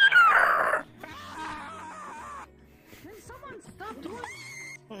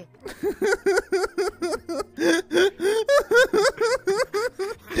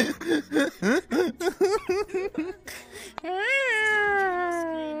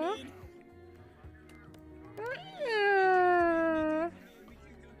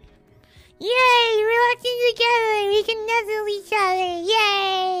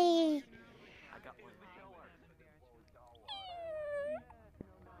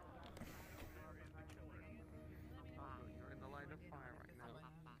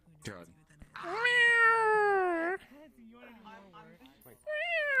 God.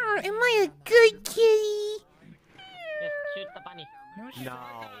 Am I a good kitty? Shoot the bunny. No.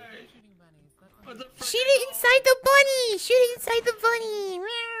 Shoot it inside the bunny! Shoot it inside the bunny!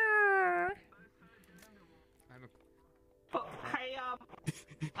 Hey,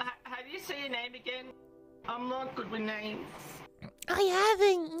 how do you say your name again? I'm not good with names. I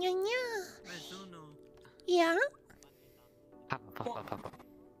haven't, nyan. I don't know. Yeah?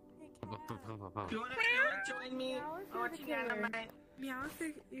 You wanna join me? Or together, mate? Meow if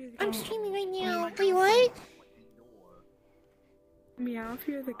you're I'm streaming right now. Wait, what? Meow if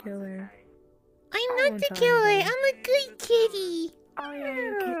you're the killer. I'm not the killer. I'm a good kitty. Oh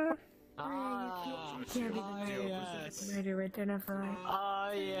yeah, you can't be the murderer. Identify.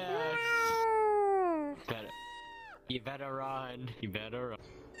 Oh yes. You better run. You better run.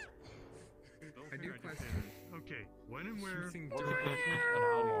 I do question. Okay, when and where?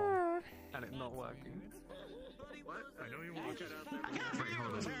 And it not working. What? I know you want to get out there. Wait,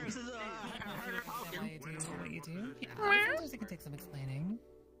 hold on. This is what you do. Yeah, I suppose it can take some explaining.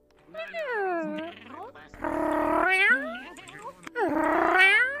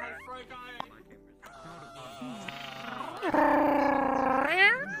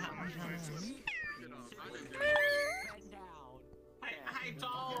 Hey,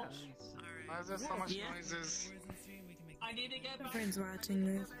 doll. Why is there so much noises? I need to get My friend's watching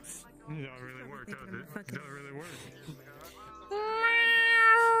this. It don't really work, does it? It don't really work.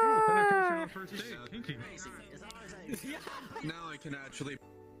 Penetration on first date. Kinky. Now I can actually.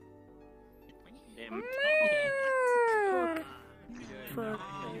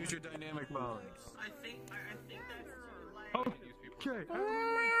 Use your dynamic mode. I think that's like... Okay.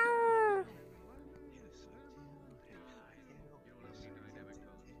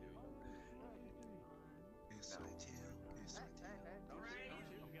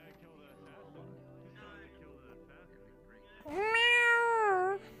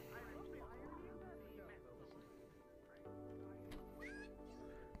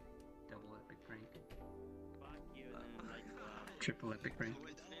 Double epic prank. Triple epic prank.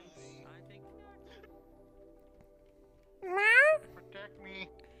 Protect me.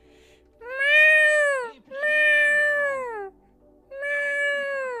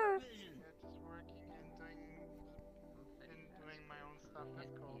 My own stuff.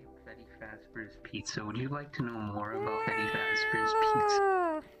 That's cool. Freddy Fazbear's Pizza. Would you like to know more about Freddy Fazbear's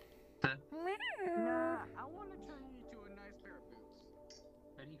Pizza? Nah, I want to turn you into a nice pair of boots.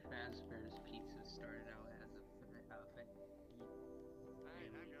 Freddy Fazbear's Pizza started out as a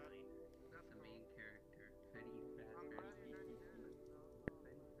the main character. Freddy Fazbear's Pizza.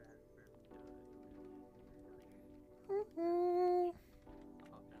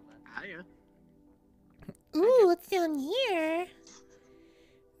 Hiya. Ooh, what's down here?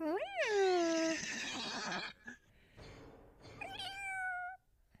 Oh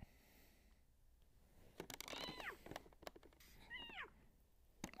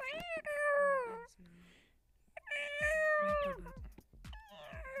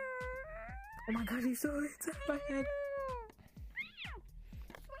my god, he's so inside my head.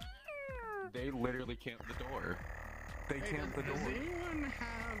 They literally can't the door. They can't the door. Does anyone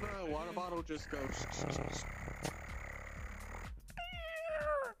have a water bottle just go?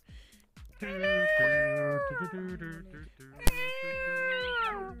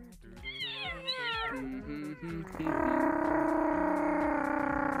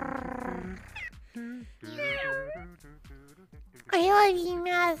 I love you,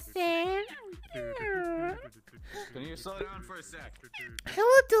 Master. Can you slow down for a sec?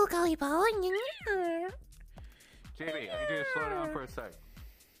 Hello, Doggy-ball. JB, I need you to slow down for a sec.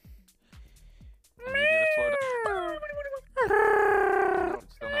 I need you to slow down. No,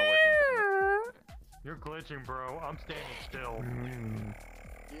 it's still not working. You're glitching, bro. I'm standing still.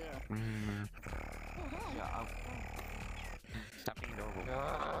 Yeah. Stop being adorable.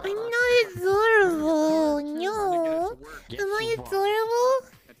 I'm not adorable. No. Am I adorable?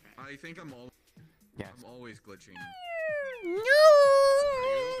 I think I'm all. Yes. I'm always glitching.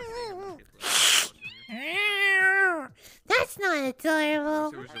 No. That's not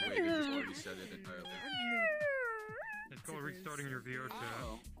adorable. There was a way to just already said it entirely. Let's go restarting your VR chat.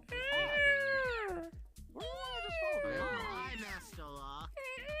 Hi, Master Law.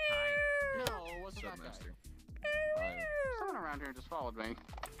 No, it wasn't that guy. Someone around here just followed me.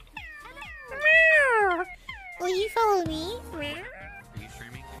 Will you follow me? Are you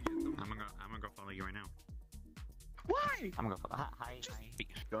streaming? I'm gonna go follow you right now. Why? I'm gonna go follow. Hi.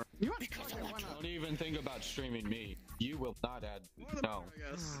 Don't even think about streaming me. You will not add. No.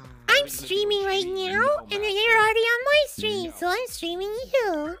 I'm streaming right now, and you're already on my stream, so I'm streaming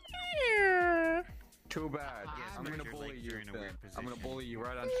you. Too bad. I'm gonna bully you then. I'm gonna bully you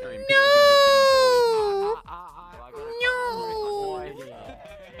right on stream. No!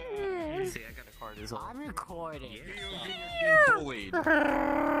 See, I got a card as well. I'm recording. You're bullied. Good.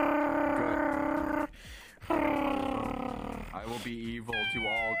 I will be evil to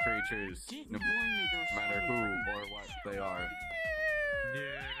all creatures, no matter who or what they are.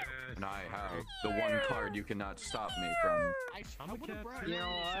 And I have the one card you cannot stop me from. You know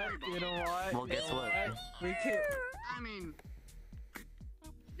what? You know what? Well, guess what? We can. I mean,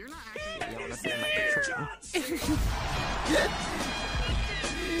 you're not You wanna see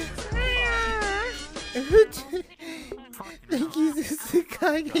Thank you,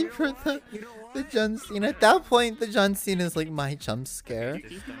 Susukage, for the jump scene. At that point, the jump scene is like my jump scare.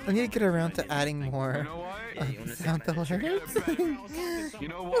 I need to get around to adding more sound alerts. You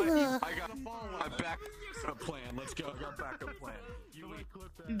know what? I got a backup plan. Let's go. I got a backup plan.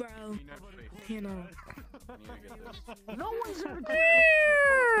 Bro, you know. No one's gonna do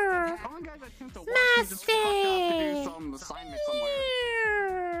it. Only guy that seems to watch me just fucked up to do some assignment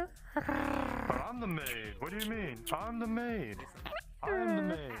somewhere. But I'm the maid. What do you mean? I'm the maid. I'm the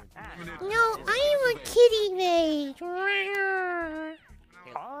maid. No, I am a kitty maid.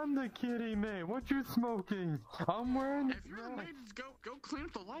 I'm the kitty maid. What you smoking? I'm wearing. If you're the maid, go clean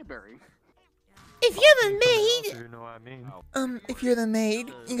up the library. If you're the maid, You know what I mean? If you're the maid,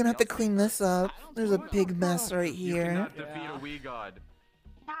 you're gonna have to clean this up. There's a big mess right You here. cannot defeat a wee god.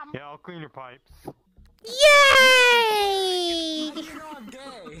 Yeah, I'll clean your pipes. yay! You know I'm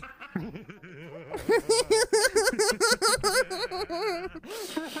gay.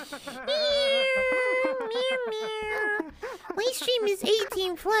 Meow, meow. My stream is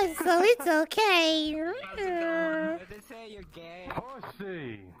 18 plus, so it's okay. Did they say you're gay?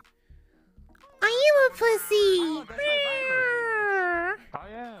 Pussy. I am a pussy. I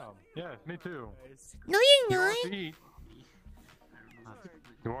am. Yes, me too. No, you're You not. are to eat.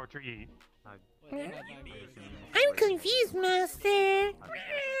 You are to eat. I'm confused, Master.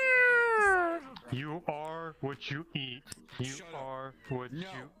 You are what you eat. You are what you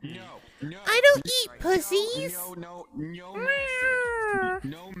eat. No. I don't eat pussies. No, master.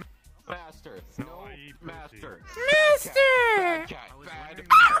 No, master. No, master. Master. Bad cat. Bad.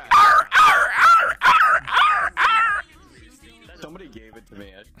 Somebody gave it to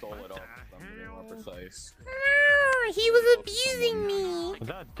me. I stole it off. I'm being more precise. He was abusing me. Is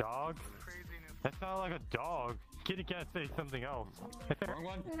that a dog? That sounded like a dog. Kitty cat say something else. Wrong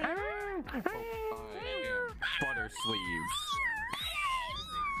one. I am butter sleeves.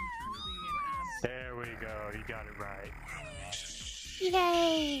 There we go. You got it right.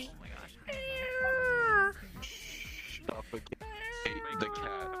 Yay. Suffocate the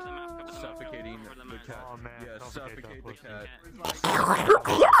cat. Suffocating the cat. Oh, man, Yeah, suffocate the cat.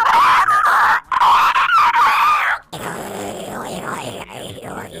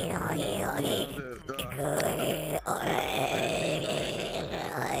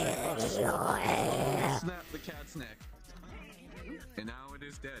 Snap the cat's neck. And now it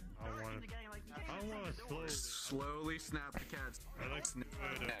is dead. I want to slowly snap the cat's neck,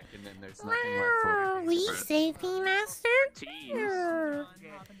 and then there's nothing left for it. Will you save me, Master?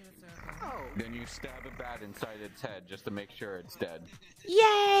 Then you stab a bat inside its head just to make sure it's dead.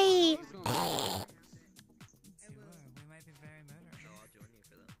 Yay!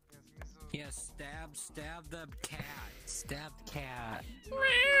 Yes, stab the cat. Stab the cat.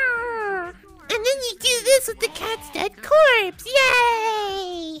 And then you do this with the cat's dead corpse.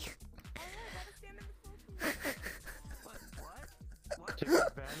 Yay! take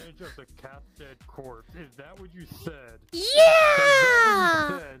advantage of the cat's dead corpse. Is that what you said?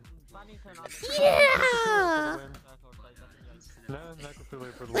 Yeah! Yeah!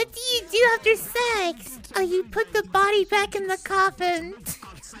 What do you do after sex? Oh, you put the body back in the coffin.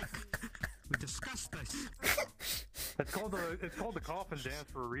 We discussed this. It's called the coffin dance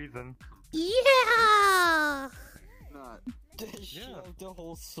for a reason. Yeah! Shove the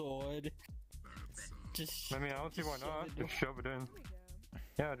whole sword. Just I mean, I don't see why not. Just shove it in.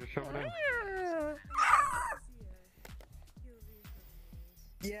 Yeah, just shove it in.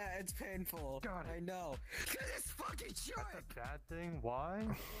 Yeah, it's painful. God, I know. It's fucking short. That's a bad thing. Why?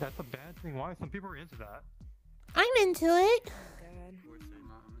 That's a bad thing. Why? Some people are into that. I'm into it.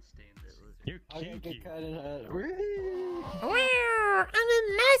 You're kinky. I'm a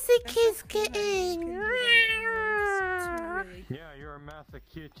masochist kitten. Yeah, you're a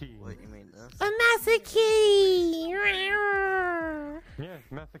masochisty. What you mean? A masochist. Yes,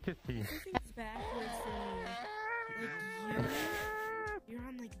 masochisty. It's backwards for me. You're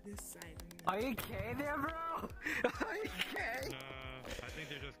on like this side. Are you okay there, bro? Are you okay? I think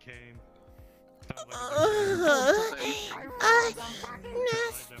they just came.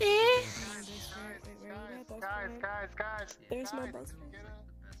 Guys. There's no bus.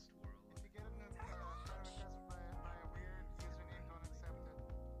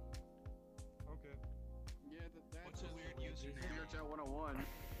 Okay. Yeah, that's a weird username. Chat 101.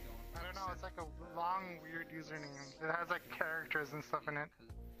 I don't know, it's like a long, weird username. It has like characters and stuff in it.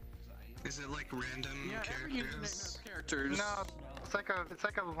 Is it like random Every username has characters. No, it's like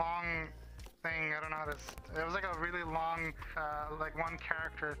a long thing. I don't know how to. It was like a really long, like one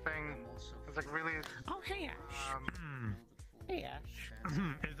character thing. It's like really. Oh, hey, Ash. Hey, Ash.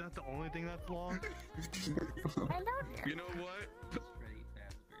 Is that the only thing that's long? You know what?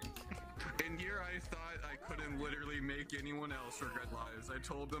 In here, I thought I couldn't literally make anyone else regret lives. I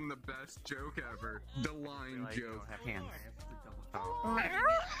told them the best joke ever. The line joke.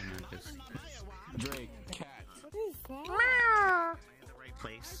 Drake, cat.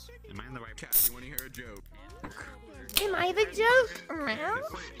 Place. Am I in the right Cat, you want to hear a joke? Am I the joke? Wait,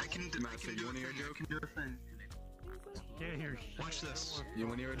 I can Master, you want to hear a joke? Can't hear shit. watch this. You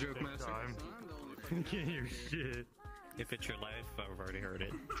want to hear a joke, Master? Can't hear shit. If it's your life, I've already heard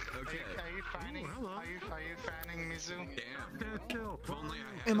it. Okay. Are you fanning? Are you fanning Mizu? Damn. If only I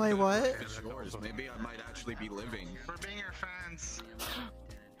had Am I what? yours, maybe I might actually be living. We're being your fans.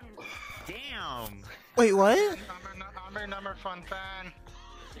 Damn! Wait, what? I'm your number one fan.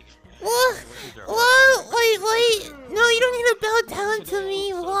 What? What? Wait. No, you don't need to bow down to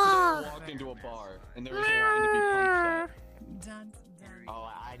me. I Wow. walked into a bar and there was a line to be punched at. Oh,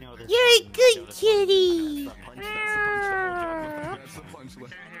 I know this. You're a good kitty. That's the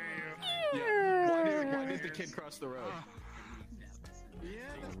punchline. Yeah. Why did the kid cross the road?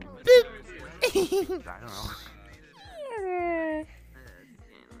 I don't know.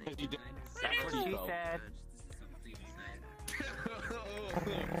 That's what she said.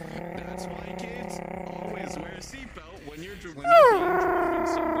 That's why, kids, always wear a seatbelt when you're driving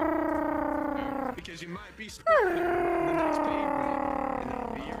somewhere. Because you might be spotted on the next pavement, and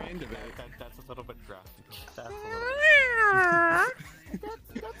that'll be your end of it. That's a little bit drastic. That's a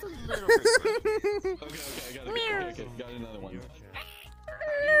little bit. Okay, got another one.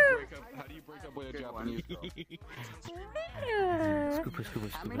 How do you break up with a Japanese girl?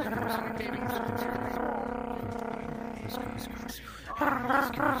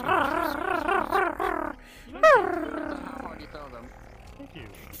 Thank you.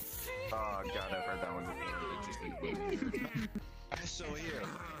 Oh god, I've heard that one before. So here.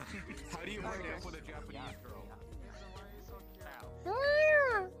 How do you break up with a Japanese girl?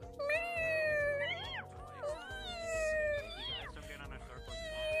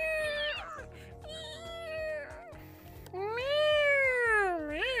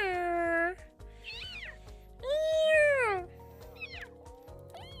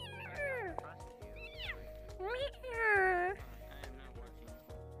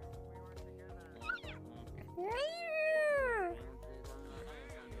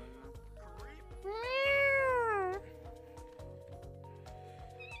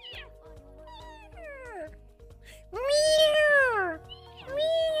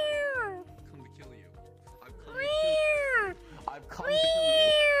 I've come to kill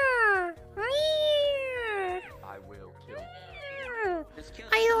you. I will kill you.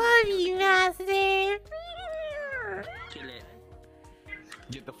 I love you, Master. Kill it.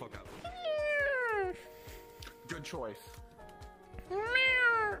 Get the fuck out. Good choice.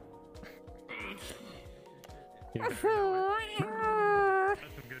 That's some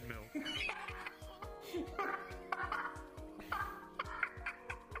good milk.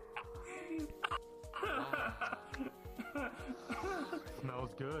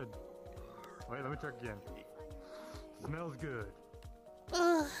 Smells good. Wait, let me check again. Smells good.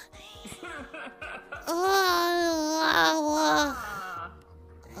 Ugh.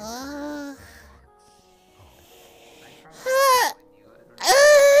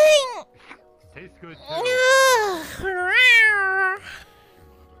 Tastes good too.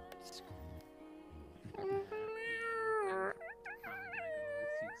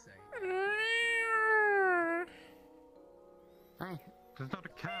 That's not a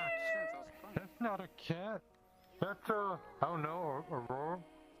cat. That's not a cat. That's a, I don't know, a roar.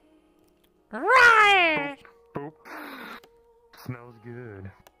 Roar! Boop. Smells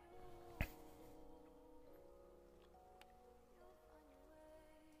good.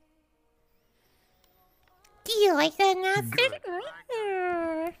 Do you like that, Master?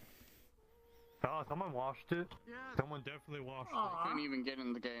 Oh, someone washed it. Someone definitely washed it. Couldn't even get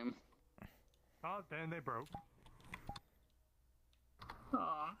in the game. Oh, then they broke.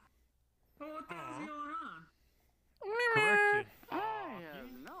 Aw. Well, what the hell's going on? Correction. Hey,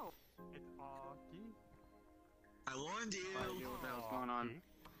 no. It's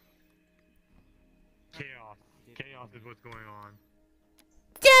with what's going on.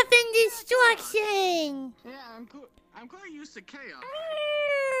 Death and destruction! Yeah, I'm quite used to chaos.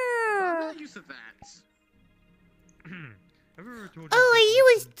 But I'm not used to that. Have I ever told you? Oh, are you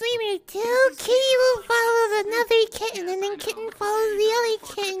a streamer too? Kitty will follow another kitten, and then kitten follows the other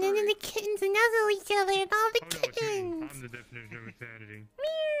kitten, and then the kittens another each other, and all the kittens. I'm the definition of insanity.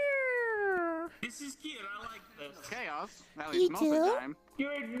 Meow. This is cute. I like this. Chaos. At You least most of the do? time.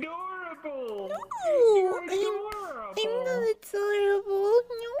 You're adorable. No, You're adorable. I'm not adorable.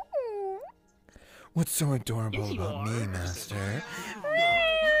 No. What's so adorable about me, Master?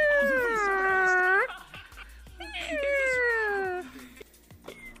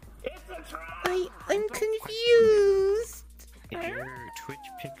 I'm confused. If your Twitch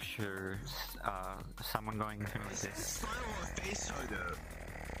pictures, someone going through this.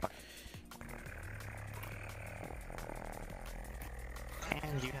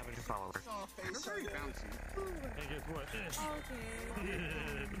 And you have a new follower. Hey, guess what?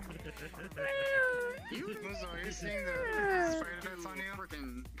 Are you seeing the spider bits on you?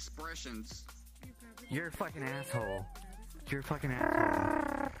 Freaking expressions. You're a fucking asshole. You're a fucking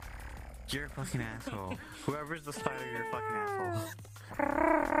asshole. You're a fucking asshole. Whoever's the spider, you're a fucking asshole.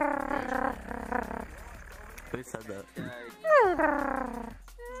 Who said that?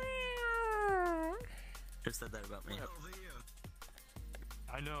 Who said that about me?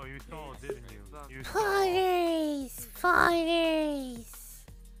 I know, you saw it, didn't you? You saw Potters! Potters!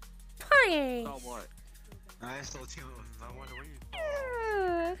 Potters! Oh, what? I saw too. I wonder what you saw.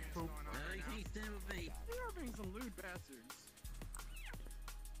 You're being some lewd bastards.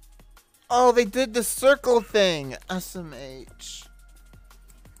 Oh, they did the circle thing. SMH.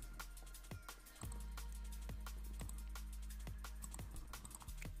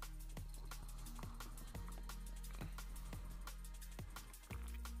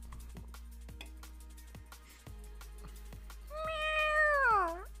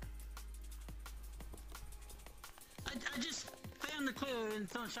 I just found the clue and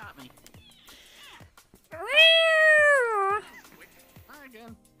someone shot me. Hi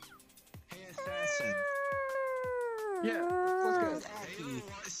again. Hey, assassin. Yeah, let's go. Have you ever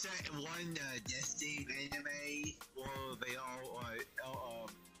watched that one Death Game anime where they all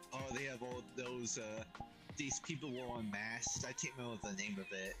they have all those these people were on masks? I can't remember the name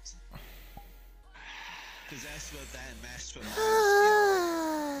of it. Cause that's what that mask from. I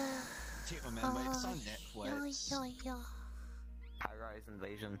can't remember. It's on Netflix. High Rise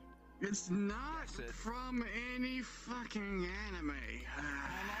Invasion. It's not from any fucking anime.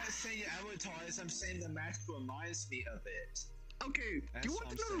 I'm not saying Avatar, I'm saying the mask reminds me of it. Okay, do you want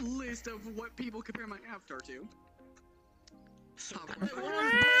to know the list of what people compare my avatar to?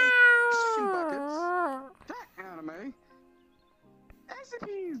 Buckets, that anime,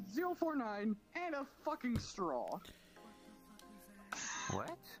 SCP-049, and a fucking straw.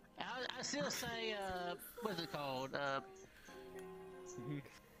 What? I still say, what's it called?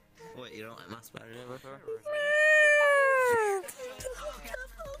 Wait, you don't like my spider avatar?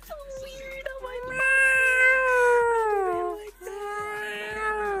 Weird,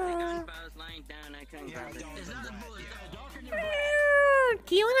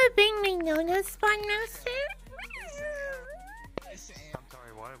 Do you want to bring my Nona spot, Master? I'm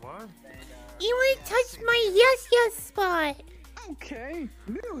sorry, what? You want to touch my yes spot? Okay,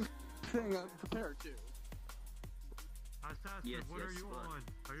 new thing I'm prepared to. Assassin, what are you on?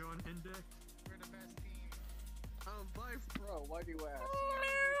 Are you on Index? We're the best team. I'm Vive Pro, why do you ask?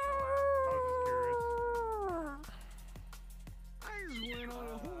 I just went on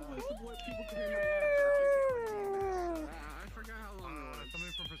a whole list of what people compare my avatar to. I forgot how long it was.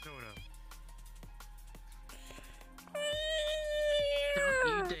 Something from Persona. Don't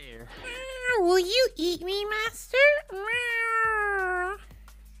you dare. Will you eat me, Master?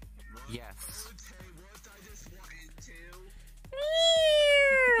 Yes.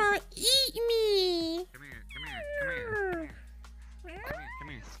 Eat me! Come here.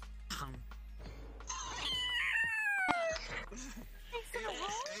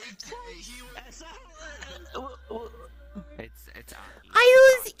 It's I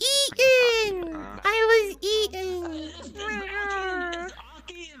was eaten! I was eaten!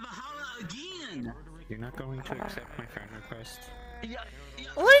 You're not going to accept my friend request?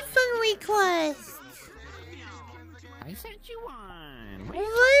 What friend request? I sent you one! When?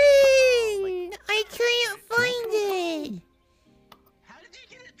 I can't find it! How did you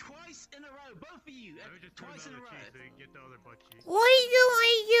get it twice in a row? Both of you, twice in a row. So you can get the other butt cheek. Why don't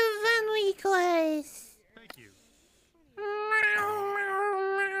I get friend request? Thank you.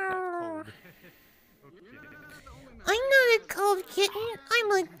 I'm not a cold kitten,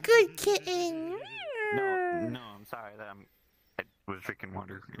 I'm a good kitten. No, I'm sorry.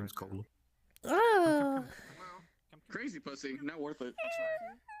 water. It was cold. Oh. Crazy pussy, not worth it.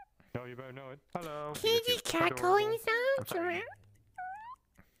 No, you better know it. Hello. Can you do catcalling sounds? Or...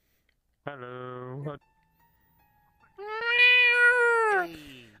 Hello.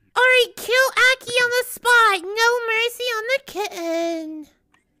 Alright, kill Aki on the spot. No mercy on the kitten.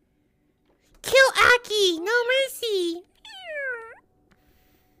 Kill Aki. No mercy.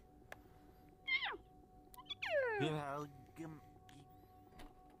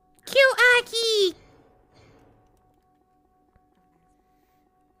 Kill Aki.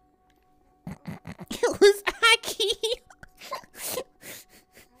 It was Aki.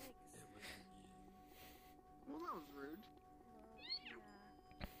 Well, that was rude.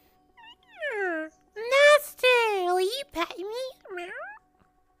 Master, will you pet me?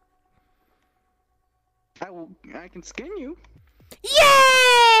 I can skin you.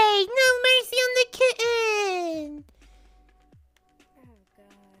 Yay! No mercy on the kitten.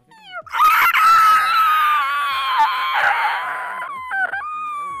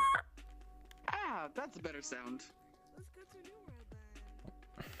 Ah, that's a better sound.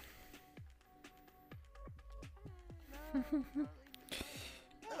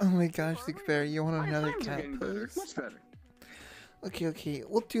 Oh my gosh, Sickberry, you want My another friends are cat getting better. pose? Much better. Okay,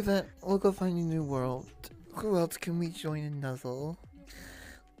 we'll do that. We'll go find a new world. Who else can we join and nuzzle?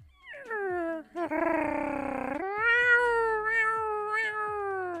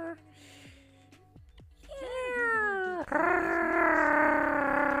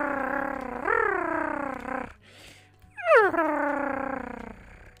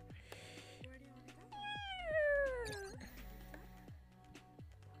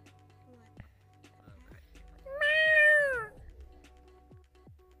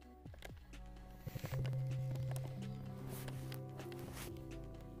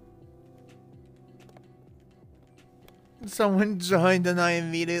 Someone joined and I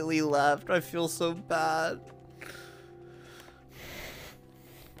immediately left. I feel so bad.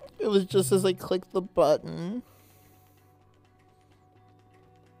 It was just as I clicked the button.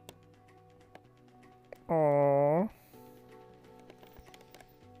 Aww.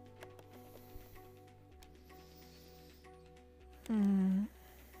 Hmm.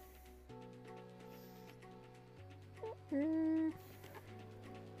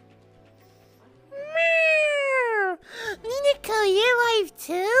 Minako, you're live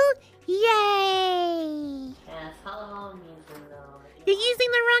too? Yay! Yes, hello, Mizuno. You're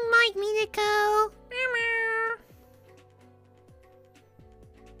using the wrong mic, Minako.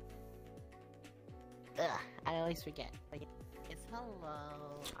 Ugh, I always forget. Like, it's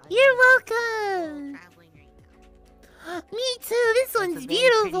hello. You're welcome! Traveling right now. Me too, this one's a very pretty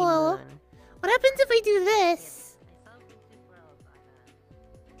beautiful. moon. What happens if I do this?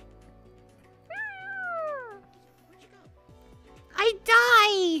 I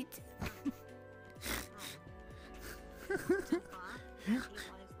died!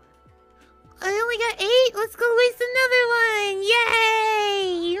 I only got 8. Let's go waste another one.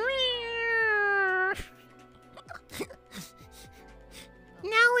 Yay!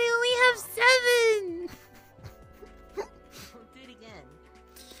 Now we only have 7. We'll do it again.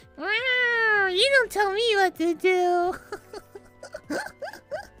 You don't tell me what to do.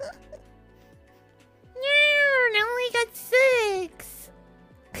 Now we got 6.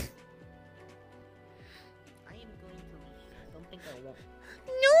 I am going to leave. Don't think I won't.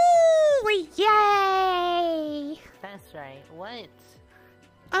 No! Yay! That's right. What?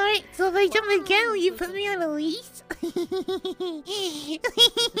 Alright, so if I jump again, will you put me on a leash?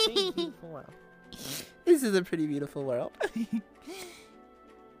 This is a pretty beautiful world. Yes.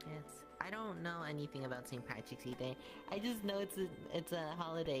 I don't know anything about St. Patrick's Day. I just know it's a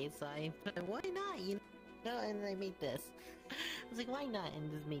holiday, so I thought, why not? You know, and I made this. I was like, why not?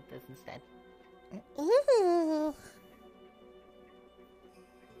 And just make this instead. Ooh.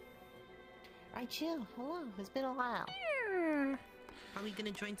 Alright, chill. Hello. It's been a while. Are we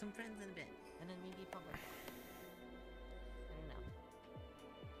gonna join some friends in a bit? And then maybe public?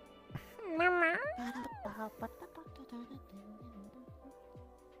 I don't know. Mama.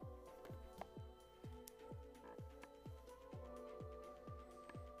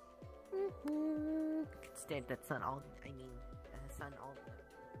 Stare at that sun all. I mean, sun all.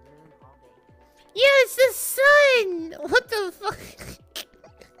 Moon all day. Yeah, it's the sun! What the fuck?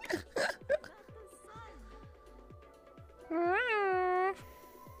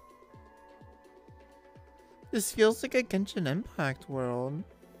 This feels like a Genshin Impact world.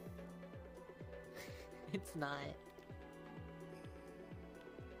 It's not.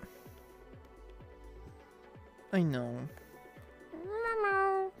 I know.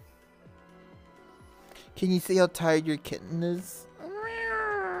 Can you see how tired your kitten is?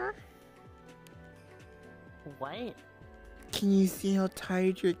 What? Can you see how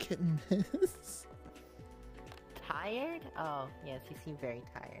tired your kitten is? Tired? Oh, yes, you seem very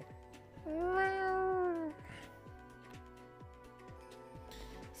tired.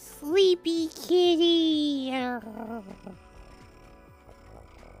 Sleepy kitty.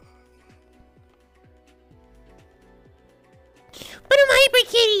 But I'm hyper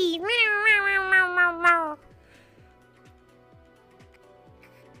kitty.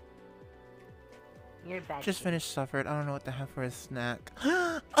 You're back. Just finished supper. I don't know what to have for a snack.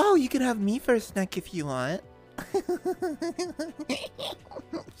 Oh, you can have me for a snack if you want.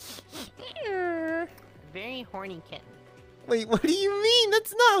 Very horny kitten. Wait, what do you mean?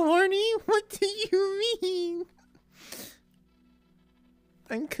 That's not horny. What do you mean?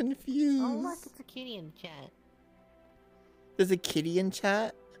 I'm confused. Oh, look, it's a kitty in chat. There's a kitty in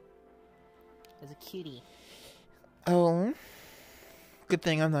chat? There's a kitty. Oh. Good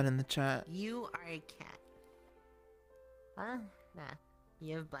thing I'm not in the chat. You are a cat. Huh? Nah.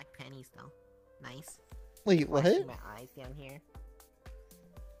 You have black panties though. Nice. Wait, what? Flashing my eyes down here.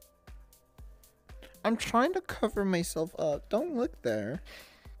 I'm trying to cover myself up. Don't look there.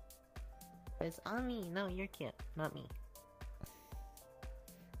 But it's on me. No, you're cute. Not me.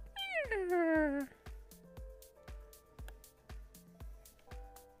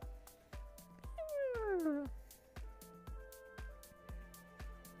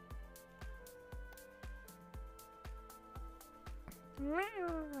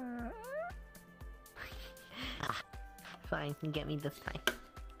 Fine, you get me this time.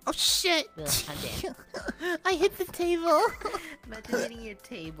 Oh shit! Ugh, how dare. I hit the table. Imagine hitting your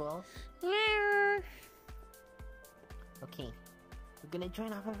table. Okay. We're gonna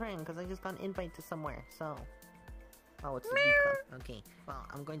join off a friend because I just got an invite to somewhere, so. Oh, it's the beacon. Okay. Well,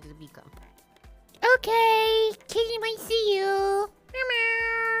 I'm going to the beacon. Okay, kitty might see you.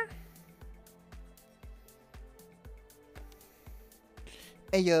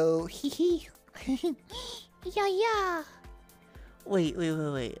 Ayo, hee hee. Yeah. Wait.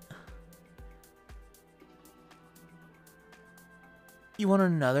 You want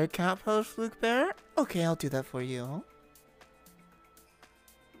another cat pose, Fluke Bear? Okay, I'll do that for you.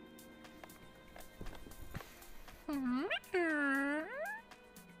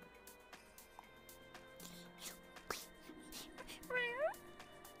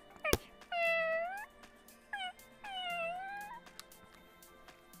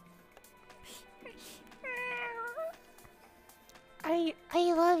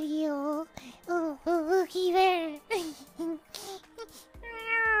 I love you. Oh, looky there.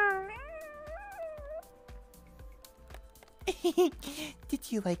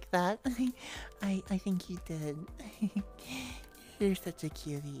 Did you like that? I think you did. You're such a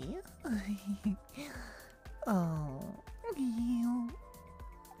cutie. Oh.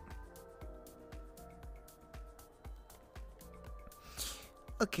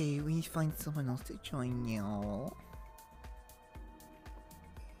 Okay, we need to find someone else to join you.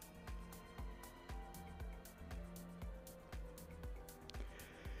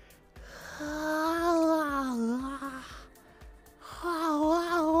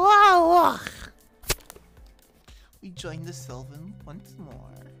 We join the Sylvan once more.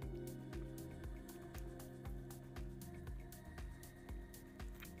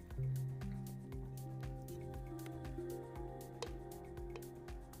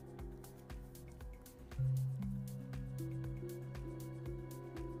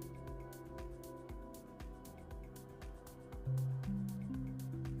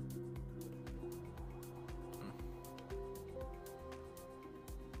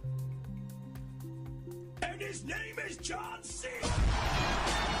 And his name is John C.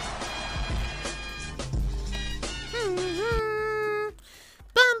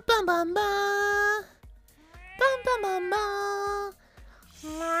 Bum bum bum bum. Bum bum bum bum.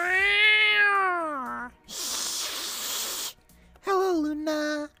 Hello,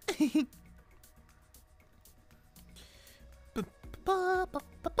 Luna.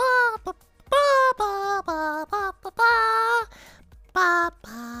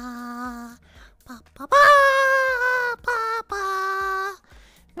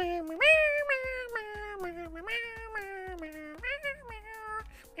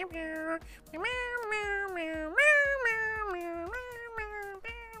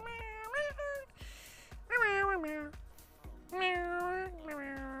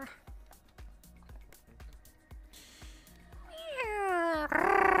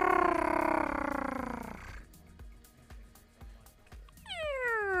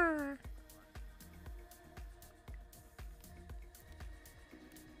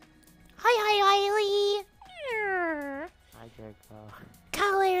 Hi, Riley. Hi, Jericho.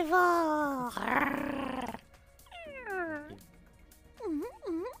 Colorful.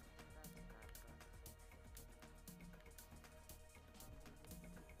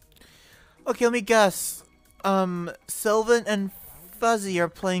 Okay, let me guess. Sylvan and Fuzzy are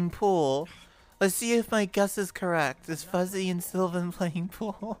playing pool. Let's see if my guess is correct. Is Fuzzy and Sylvan playing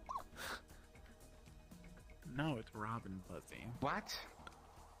pool? No, it's Robin Fuzzy. What?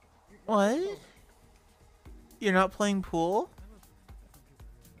 What? You're not playing pool?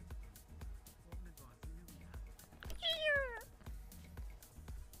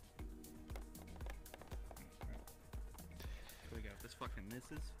 Here we go. This fucking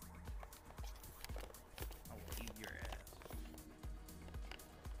misses. I will eat your ass.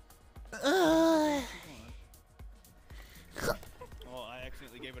 Well, I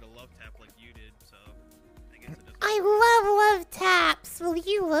accidentally gave it a love tap like you did, so I guess it doesn't. I love taps. Will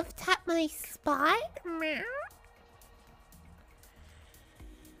you love tap my spot? Meow.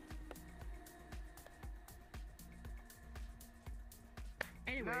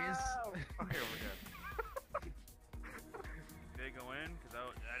 Anyways. No. Okay, we're good. Did it go in? Because I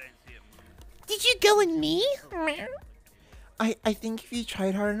didn't see it move. Did you go in me? Meow. I think if you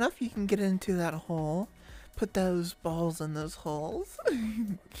tried hard enough, you can get into that hole. Put those balls in those holes.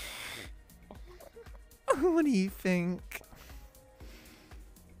 What do you think?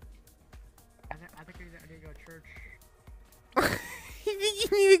 I think I need to go to church. You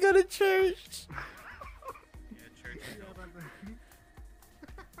think you need to go to church? Yeah, church.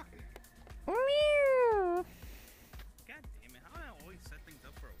 Meow. God damn it! How do I always set things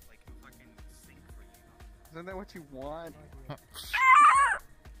up for like fucking sync for you? Isn't that what you want?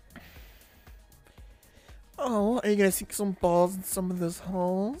 Oh, are you gonna sink some balls in some of those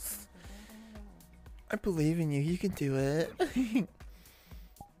holes? I believe in you. You can do it. Did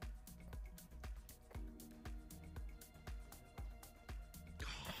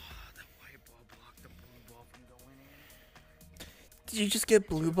you just get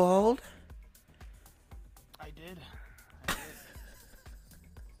blue balled? I did.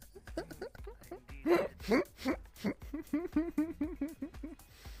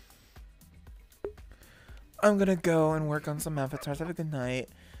 I'm gonna go and work on some avatars. Have a good night.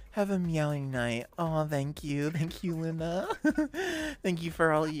 Have a meowing night. Oh, thank you. Thank you, Linda. Thank you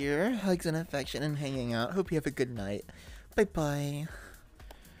for all your hugs and affection and hanging out. Hope you have a good night. Bye-bye.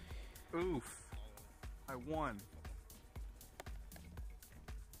 Oof. I won.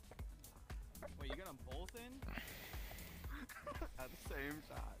 Wait, you got them both in? At the same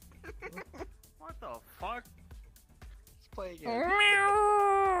shot. What the fuck? Let's play again.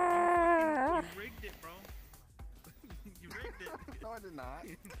 You rigged it, bro. You rigged it. No, I did not.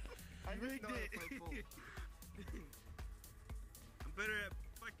 I rigged it. I'm better at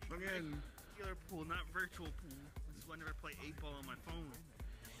fucking regular pool, not virtual pool. This is why I never play 8-ball on my phone.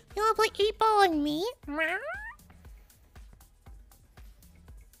 You wanna play 8-ball on me? Meow.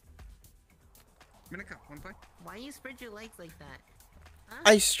 Minika, wanna play? Why you spread your legs like that? Huh?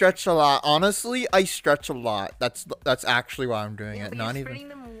 I stretch a lot. Honestly, I stretch a lot. That's actually why I'm doing Yeah, it. but Not you're even spreading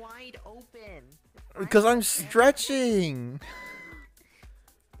them wide open. because I'm stretching.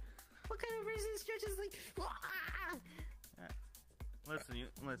 What kind of person stretches like? Listen, you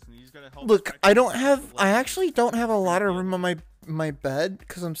just gotta help. Look, I actually don't have a lot of room on my bed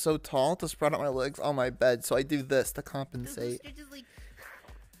because I'm so tall to spread out my legs on my bed. So I do this to compensate.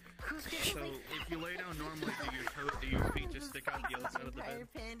 So if you lay down normally, do your feet just stick out the other side of the bed?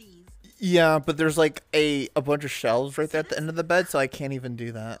 Yeah, but there's like a bunch of shelves right there at the end of the bed, so I can't even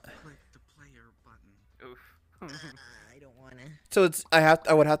do that. Click the player button. Oof. I don't wanna. So it's I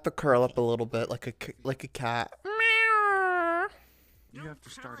would have to curl up a little bit like a cat. You have to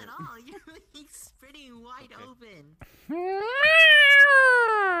start it. Oh, you're like spreading wide open.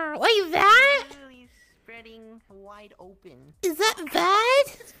 Like that? Literally spreading wide open. Is that bad?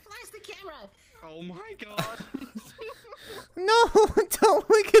 Flash the camera. Oh my god. No, don't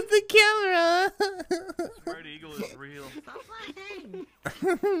look at the camera. Spread eagle is real. Stop flashing.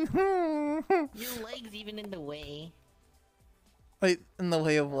 Your legs even in the way. Wait, in the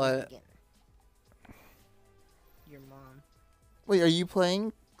way of what? Your mom. Wait, are you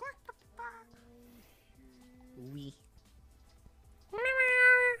playing? We.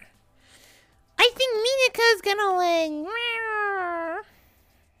 I think Minika's gonna win.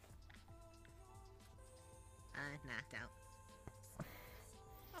 Knocked out.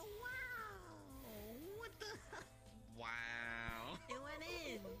 Oh wow! What the? Wow. It went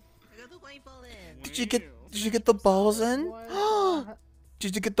in. I got the white ball in. Did you get the balls in?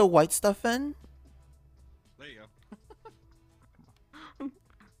 Did you get the white stuff in? There you go.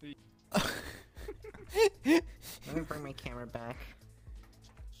 Let me bring my camera back.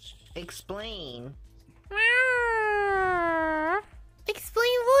 Explain.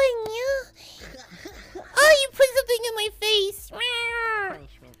 Explain what? Oh, you put something in my face.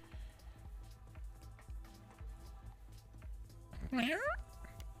 Punishment.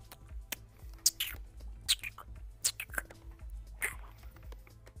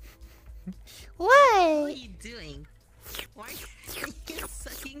 What are What? you doing? Why are you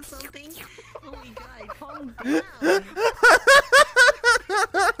sucking something? Oh my god, calm down.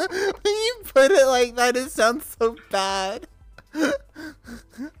 When you put it like that, it sounds so bad. Yeah,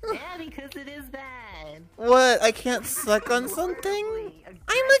 because it is bad. What? I can't suck on something?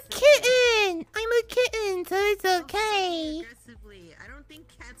 I'm a kitten! I'm a kitten, so it's okay. Aggressively. I don't think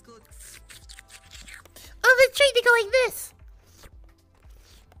cats go. Oh, that's right, they go like this.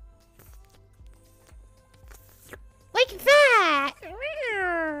 Like that.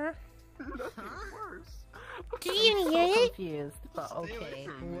 Did you even hear it? Confused, but okay,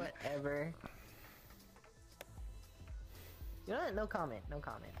 whatever. You know what? No comment. No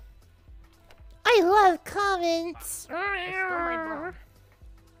comment. I love comments.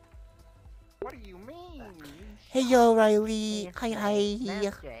 What do you mean? Hey yo, Riley. Hi, hi.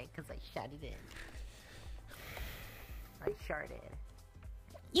 That's right, because I shot it in. I sharted.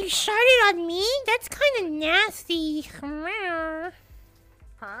 You sharted on me? That's kind of nasty.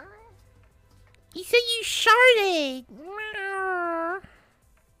 Huh? You said you sharted. No,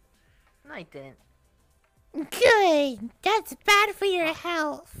 I didn't. Good. That's bad for your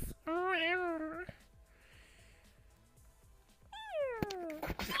health.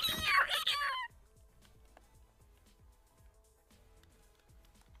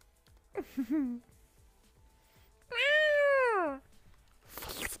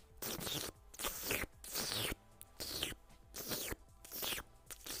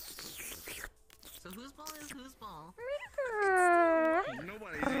 So whose ball is whose ball?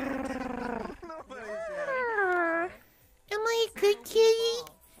 Nobody's here. Am I a good kitty?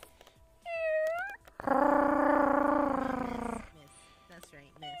 Miss. That's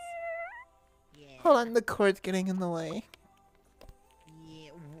right, miss. Yeah. Hold on, the cord's getting in the way.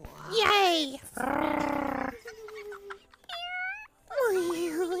 Yeah. Yay!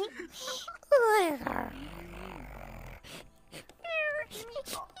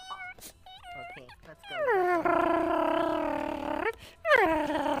 Okay, let's go.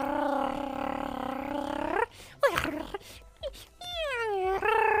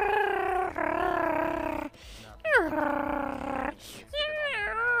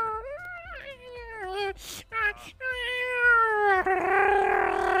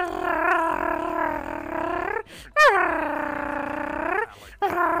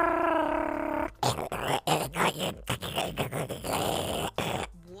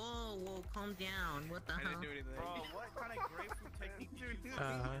 Whoa, whoa, calm down. What the hell? Bro, what kind of grapefruit technique did you do?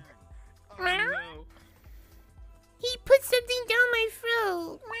 Oh no. He put something down my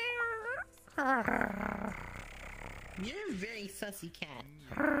throat. You're a very sussy cat.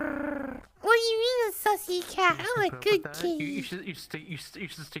 What do you mean a sussy cat? I'm a good You kitty.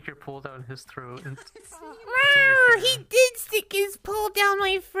 should stick your pole down his throat. And He did stick his pole down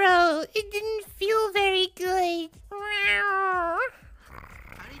my throat. It didn't feel very good. How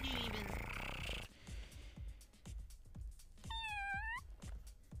did you even...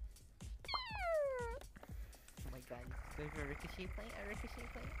 Oh my god, there's a ricochet play? A ricochet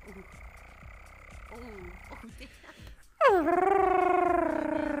play? Ooh. Oh, oh damn.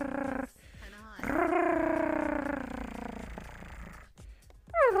 Kinda hot.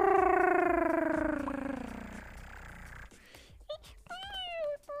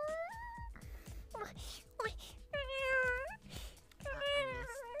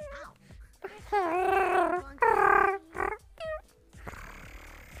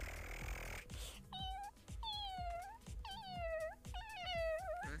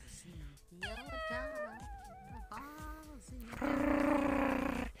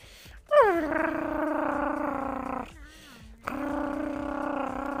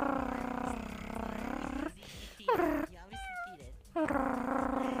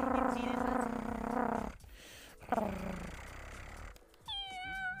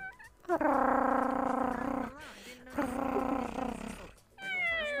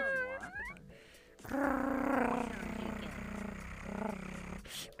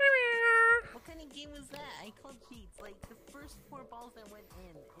 What kind of game was that? I called cheats. Like the first 4 balls that went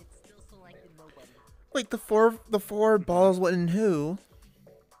in, it still selected nobody. Wait, the four balls went in who?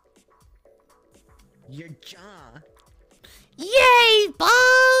 Your jaw. Yay!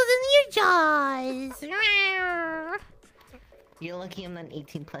 Balls in your jaws! You're lucky I'm not an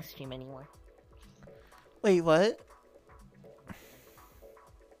 18 plus stream anymore. Wait, what?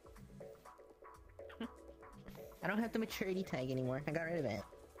 I don't have the maturity tag anymore. I got rid of it.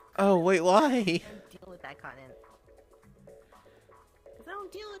 Oh, wait, why? I don't deal with that content. Cause I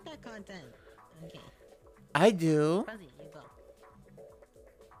don't deal with that content. Okay. I do. Fuzzy, you go.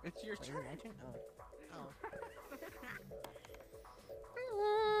 It's your turn. My turn? Oh.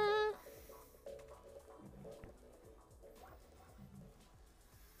 Oh.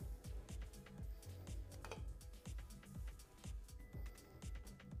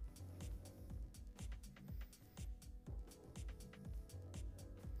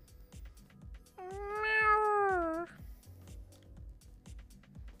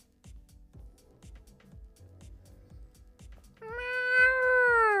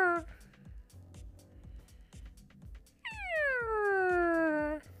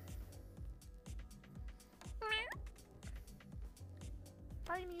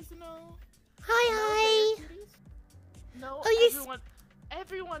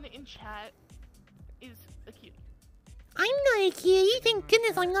 everyone in chat is a cutie. I'm not a cutie. Thank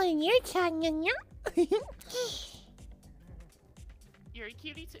goodness I'm not in your chat, Nyan. You're a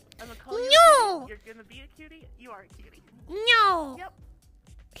cutie too. I'm gonna call you No! a cutie. You're gonna be a cutie. You are a cutie. No! Yep.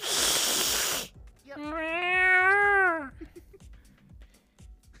 Yep.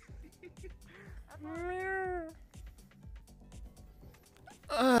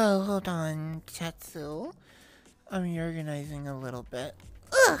 Oh, hold on, Chatsu. I'm reorganizing a little bit.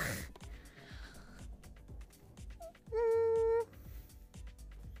 Ugh.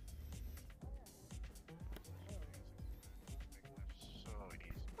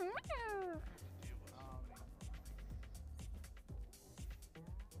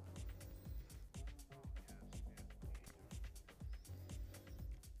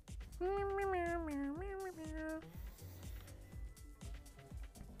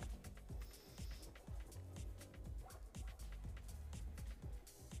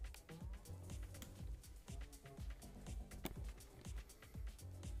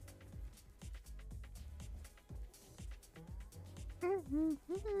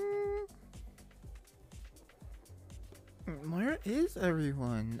 Where is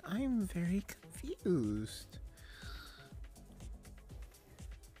everyone? I'm very confused.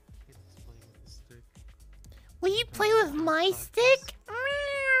 Will you play with my stick?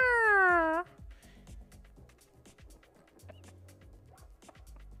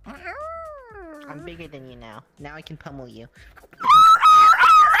 I'm bigger than you now. Now I can pummel you.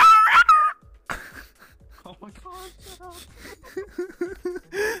 Oh my god, shut up.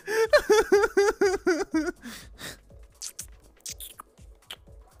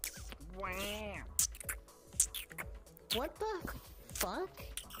 What the fuck?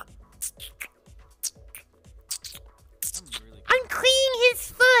 I'm cleaning his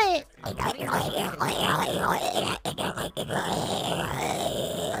foot. Oh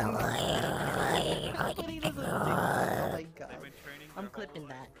my god. I'm clipping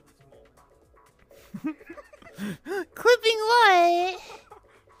that. Clipping what?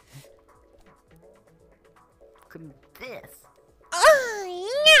 Clipping this. Oh,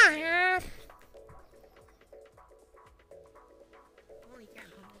 yeah.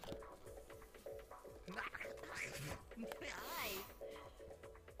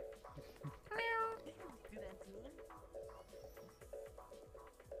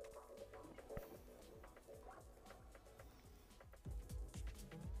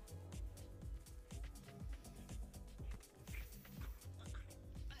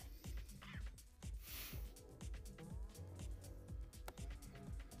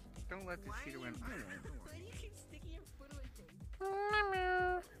 Don't let the cheater win. Why do you keep sticking your foot in my face?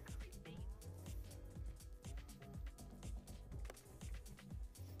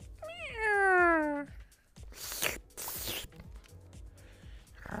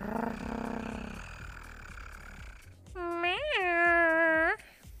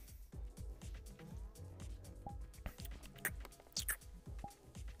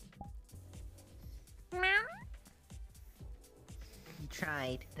 You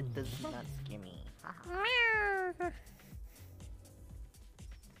tried. That does not scare me.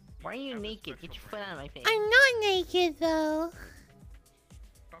 Why are you naked? Get your foot out of my face. I'm not naked though.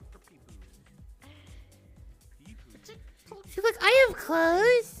 See, look, I have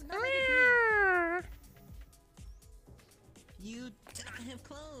clothes. You do not have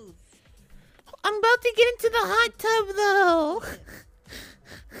clothes. I'm about to get into the hot tub though.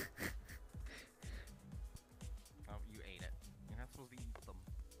 Oh, you ate it. You're not supposed to eat them.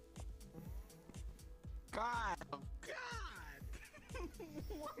 God. Oh, God!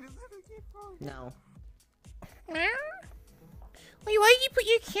 Why does it keep going? No. Wait, why did you put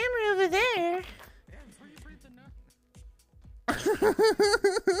your camera over there? Yeah, before you breathe the nut.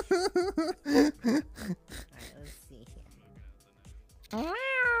 Alright, let's see here.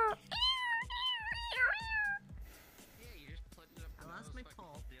 I lost my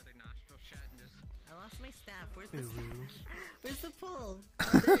pole. I lost my staff. Where's the staff? Where's the pole?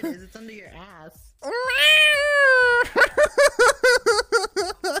 Oh, there it is. It's under your ass.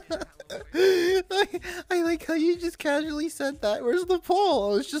 I like how you just casually said that. Where's the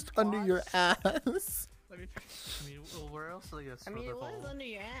pole? It's just under your ass. Let me. I mean, where else did I get? I mean, it was under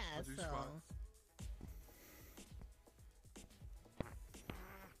your ass, so.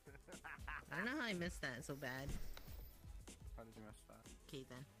 I don't know how I missed that so bad. How did you miss that? Okay,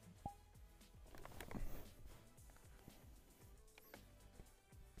 then.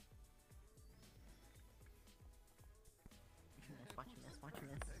 Watching this, watching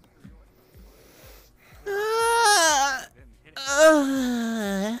this.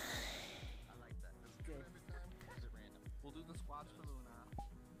 We'll do the squats for Luna.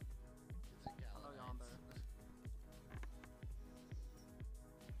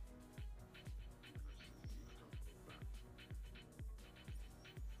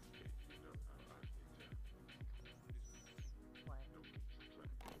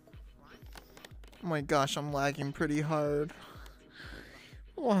 Oh my gosh, I'm lagging pretty hard.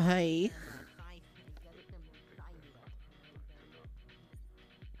 Why?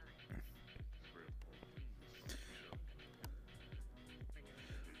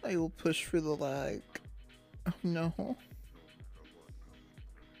 I will push for the lag. Oh no.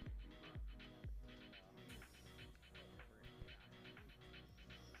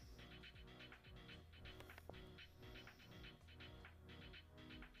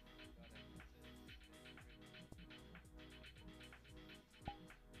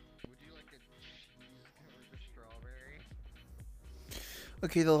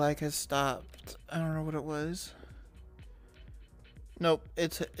 Okay, the lag has stopped. I don't know what it was. Nope,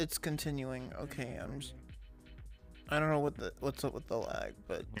 it's continuing. Okay, I don't know what's up with the lag,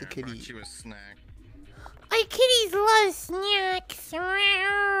 but the kitty. I brought you a snack. Our kitties love snacks.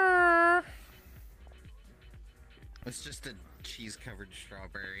 It's just a cheese-covered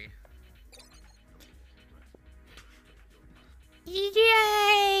strawberry.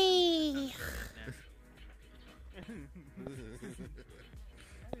 Yay!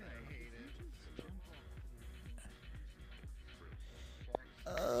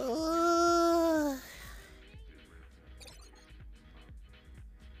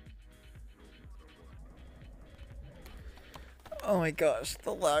 Oh my gosh,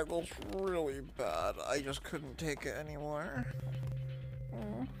 the lag was really bad. I just couldn't take it anymore.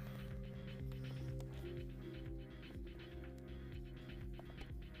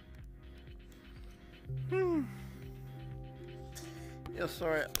 Mm. Yeah,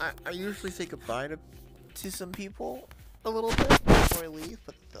 sorry. I usually say goodbye to some people a little bit before I leave,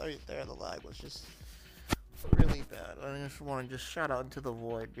 but there the lag was just really bad. I just want to just shout out into the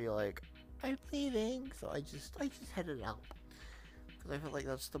void, be like, I'm leaving. So I just headed out because I feel like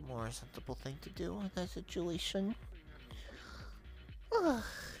that's the more sensible thing to do in that situation. Ugh.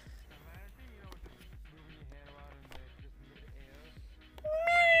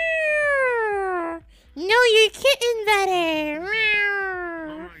 No, you're kitten better.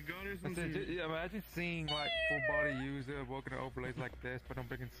 Oh my god, there's something. Imagine seeing like full body user walking to overlays like this, but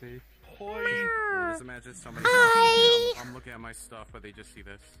nobody can see. Or just imagine somebody. Hi. I'm looking at my stuff, but they just see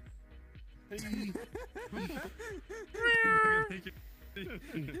this.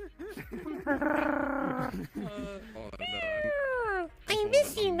 I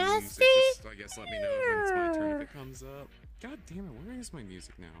miss you, Master. Just, I guess let me know when it's my turn if it comes up. God damn it, where is my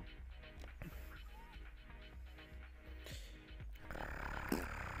music now?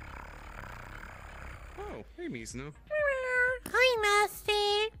 Oh, hey Mizuno. Hi,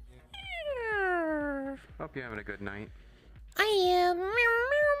 Master. Hope you're having a good night. I am.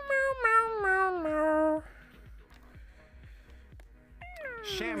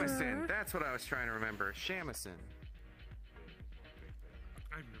 Shamisen, that's what I was trying to remember. Shamisen.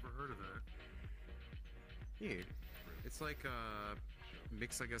 I've never heard of that. Yeah, it's like a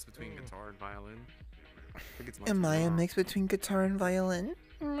mix, I guess, between guitar and violin. I think it's Am I a mix between guitar and violin?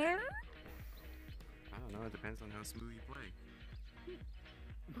 I don't know, it depends on how smooth you play.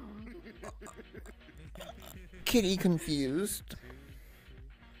 Kitty confused.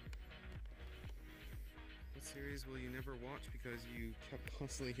 What series will you never watch because you kept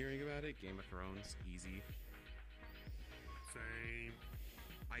constantly hearing about it? Game of Thrones, easy. Same.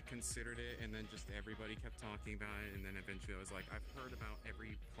 I considered it, and then just everybody kept talking about it, and then eventually I was like, I've heard about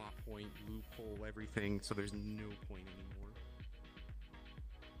every plot point, loophole, everything, so there's no point anymore.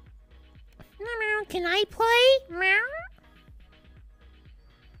 Can I play?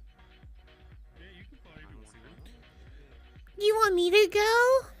 You want me to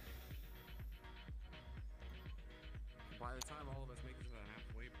go? By the time all of us make it to the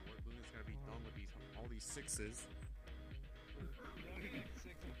halfway point, Luna's gotta be done with all these sixes.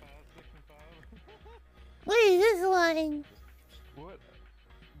 What is this one?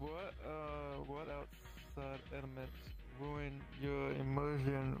 What outside elements ruin your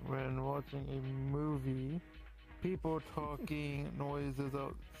immersion when watching a movie? People talking, noises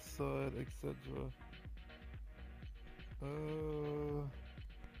outside, etc.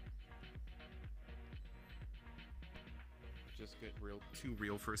 Just get too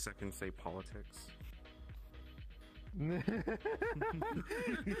real for a second, say politics.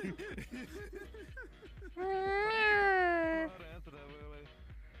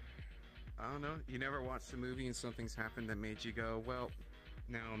 I don't know. You never watched a movie and something's happened that made you go, well,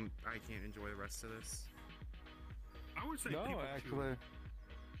 now I can't enjoy the rest of this. I would say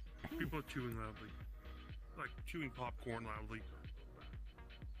people chewing loudly. Like chewing popcorn loudly.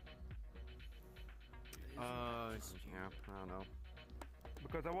 Yeah, I don't know.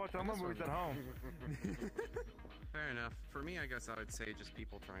 Because I watch all my movies at home. Fair enough. For me, I guess I would say just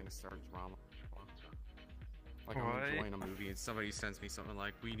people trying to start drama. Like I'm Right. enjoying a movie and somebody sends me something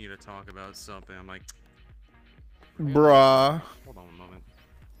like, "We need to talk about something." I'm like, Bruh. hold on a moment.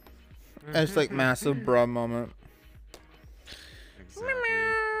 It's like massive bruh moment. Exactly.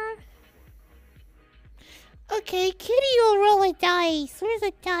 Okay, Kitty will roll a dice. Where's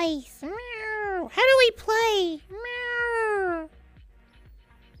a dice? Meow. How do we play? Meow.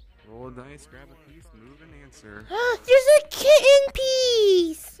 Roll a dice, grab a piece, move, and answer. There's a kitten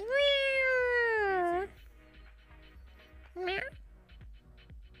piece. Meow. Meow.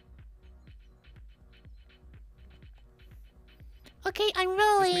 Okay, I'm Just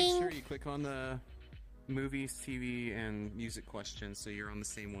rolling. make sure you click on the movies, TV, and music questions so you're on the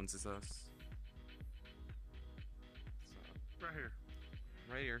same ones as us. Right here.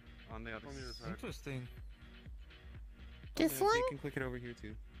 Right here, on the other On the other side. side. Interesting. This Yeah, one? You can click it over here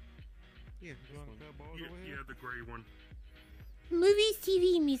too. Yeah, this one. Yeah, the gray one. Movies,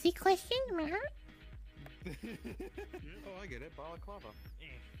 TV, music question? Meow. Oh, I get it. Balaclava.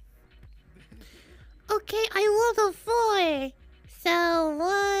 Okay, I rolled a 4. So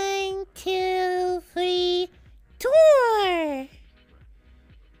 1, 2, 3, tour.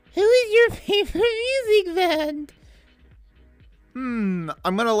 Who is your favorite music band?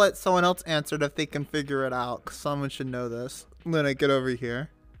 I'm gonna let someone else answer it if they can figure it out, 'cause someone should know this. Luna, get over here.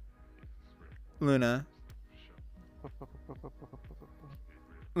 Luna.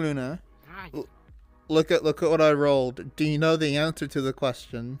 Luna. Look at what I rolled. Do you know the answer to the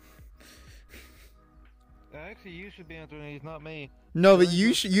question? Actually, you should be answering these, not me. No, but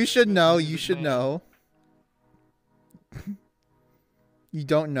you should know. You should know. You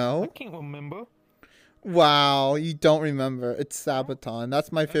don't know? I can't remember. Wow, you don't remember. It's Sabaton.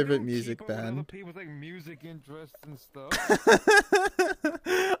 That's my favorite music Other band. people's like music interests and stuff.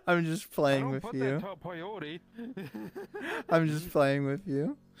 I'm just playing I don't with put you. that top priority. I'm just playing with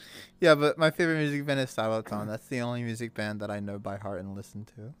you. Yeah, but my favorite music band is Sabaton. That's the only music band that I know by heart and listen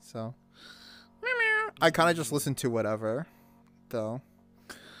to. So I kind of just listen to whatever, though.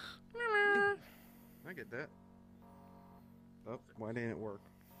 I get that. Oh, why didn't it work?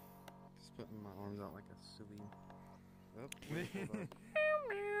 Just putting my arms out like a silly. Oh, wait, hold on.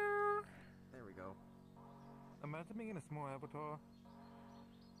 There we go. Imagine being in a small avatar.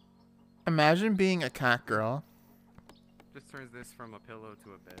 Imagine being a cat girl. Just turns this from a pillow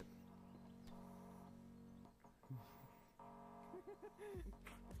to a bed.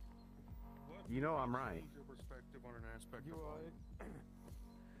 You know I'm right. Your perspective on an aspect You of are. life.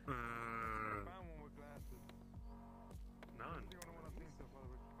 I found one with glasses. None. That's the only one I've seen so far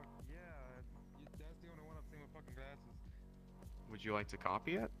with fucking, that's the only one I've seen with fucking glasses. Would you like to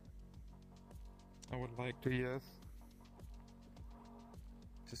copy it? I would like to, yes.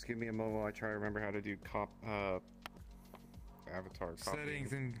 Just give me a moment while I try to remember how to do avatar copy.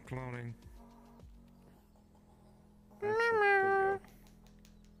 Settings and cloning.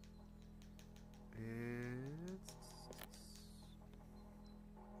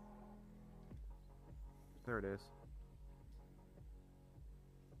 There it is.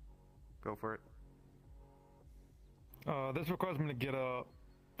 Go for it. This requires me to get a...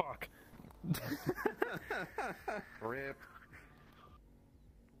 Fuck. Rip.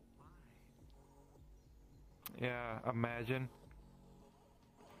 Yeah, imagine.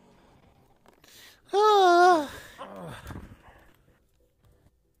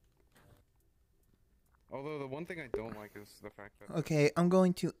 Although the one thing I don't like is the fact that Okay, I'm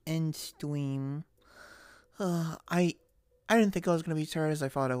going to end stream. I didn't think I was gonna be tired as I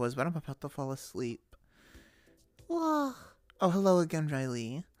thought I was, but I'm about to fall asleep. Oh, hello again,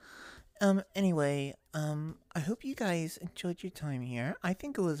 Riley. Anyway, I hope you guys enjoyed your time here. I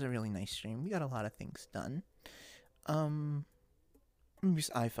think it was a really nice stream. We got a lot of things done. At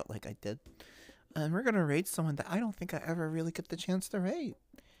least I felt like I did. And we're gonna raid someone that I don't think I ever really get the chance to raid.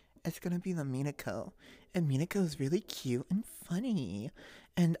 It's gonna be the Minako. And Minako is really cute and funny.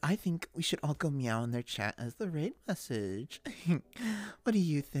 And I think we should all go meow in their chat as the raid message. What do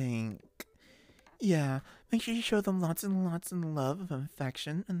you think? Yeah, make sure you show them lots and lots of love and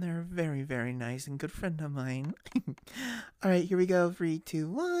affection, and they're a very, very nice and good friend of mine. Alright, here we go. 3, 2,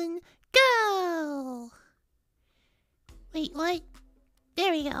 1, go! Wait, what?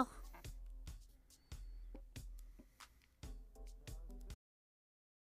 There we go.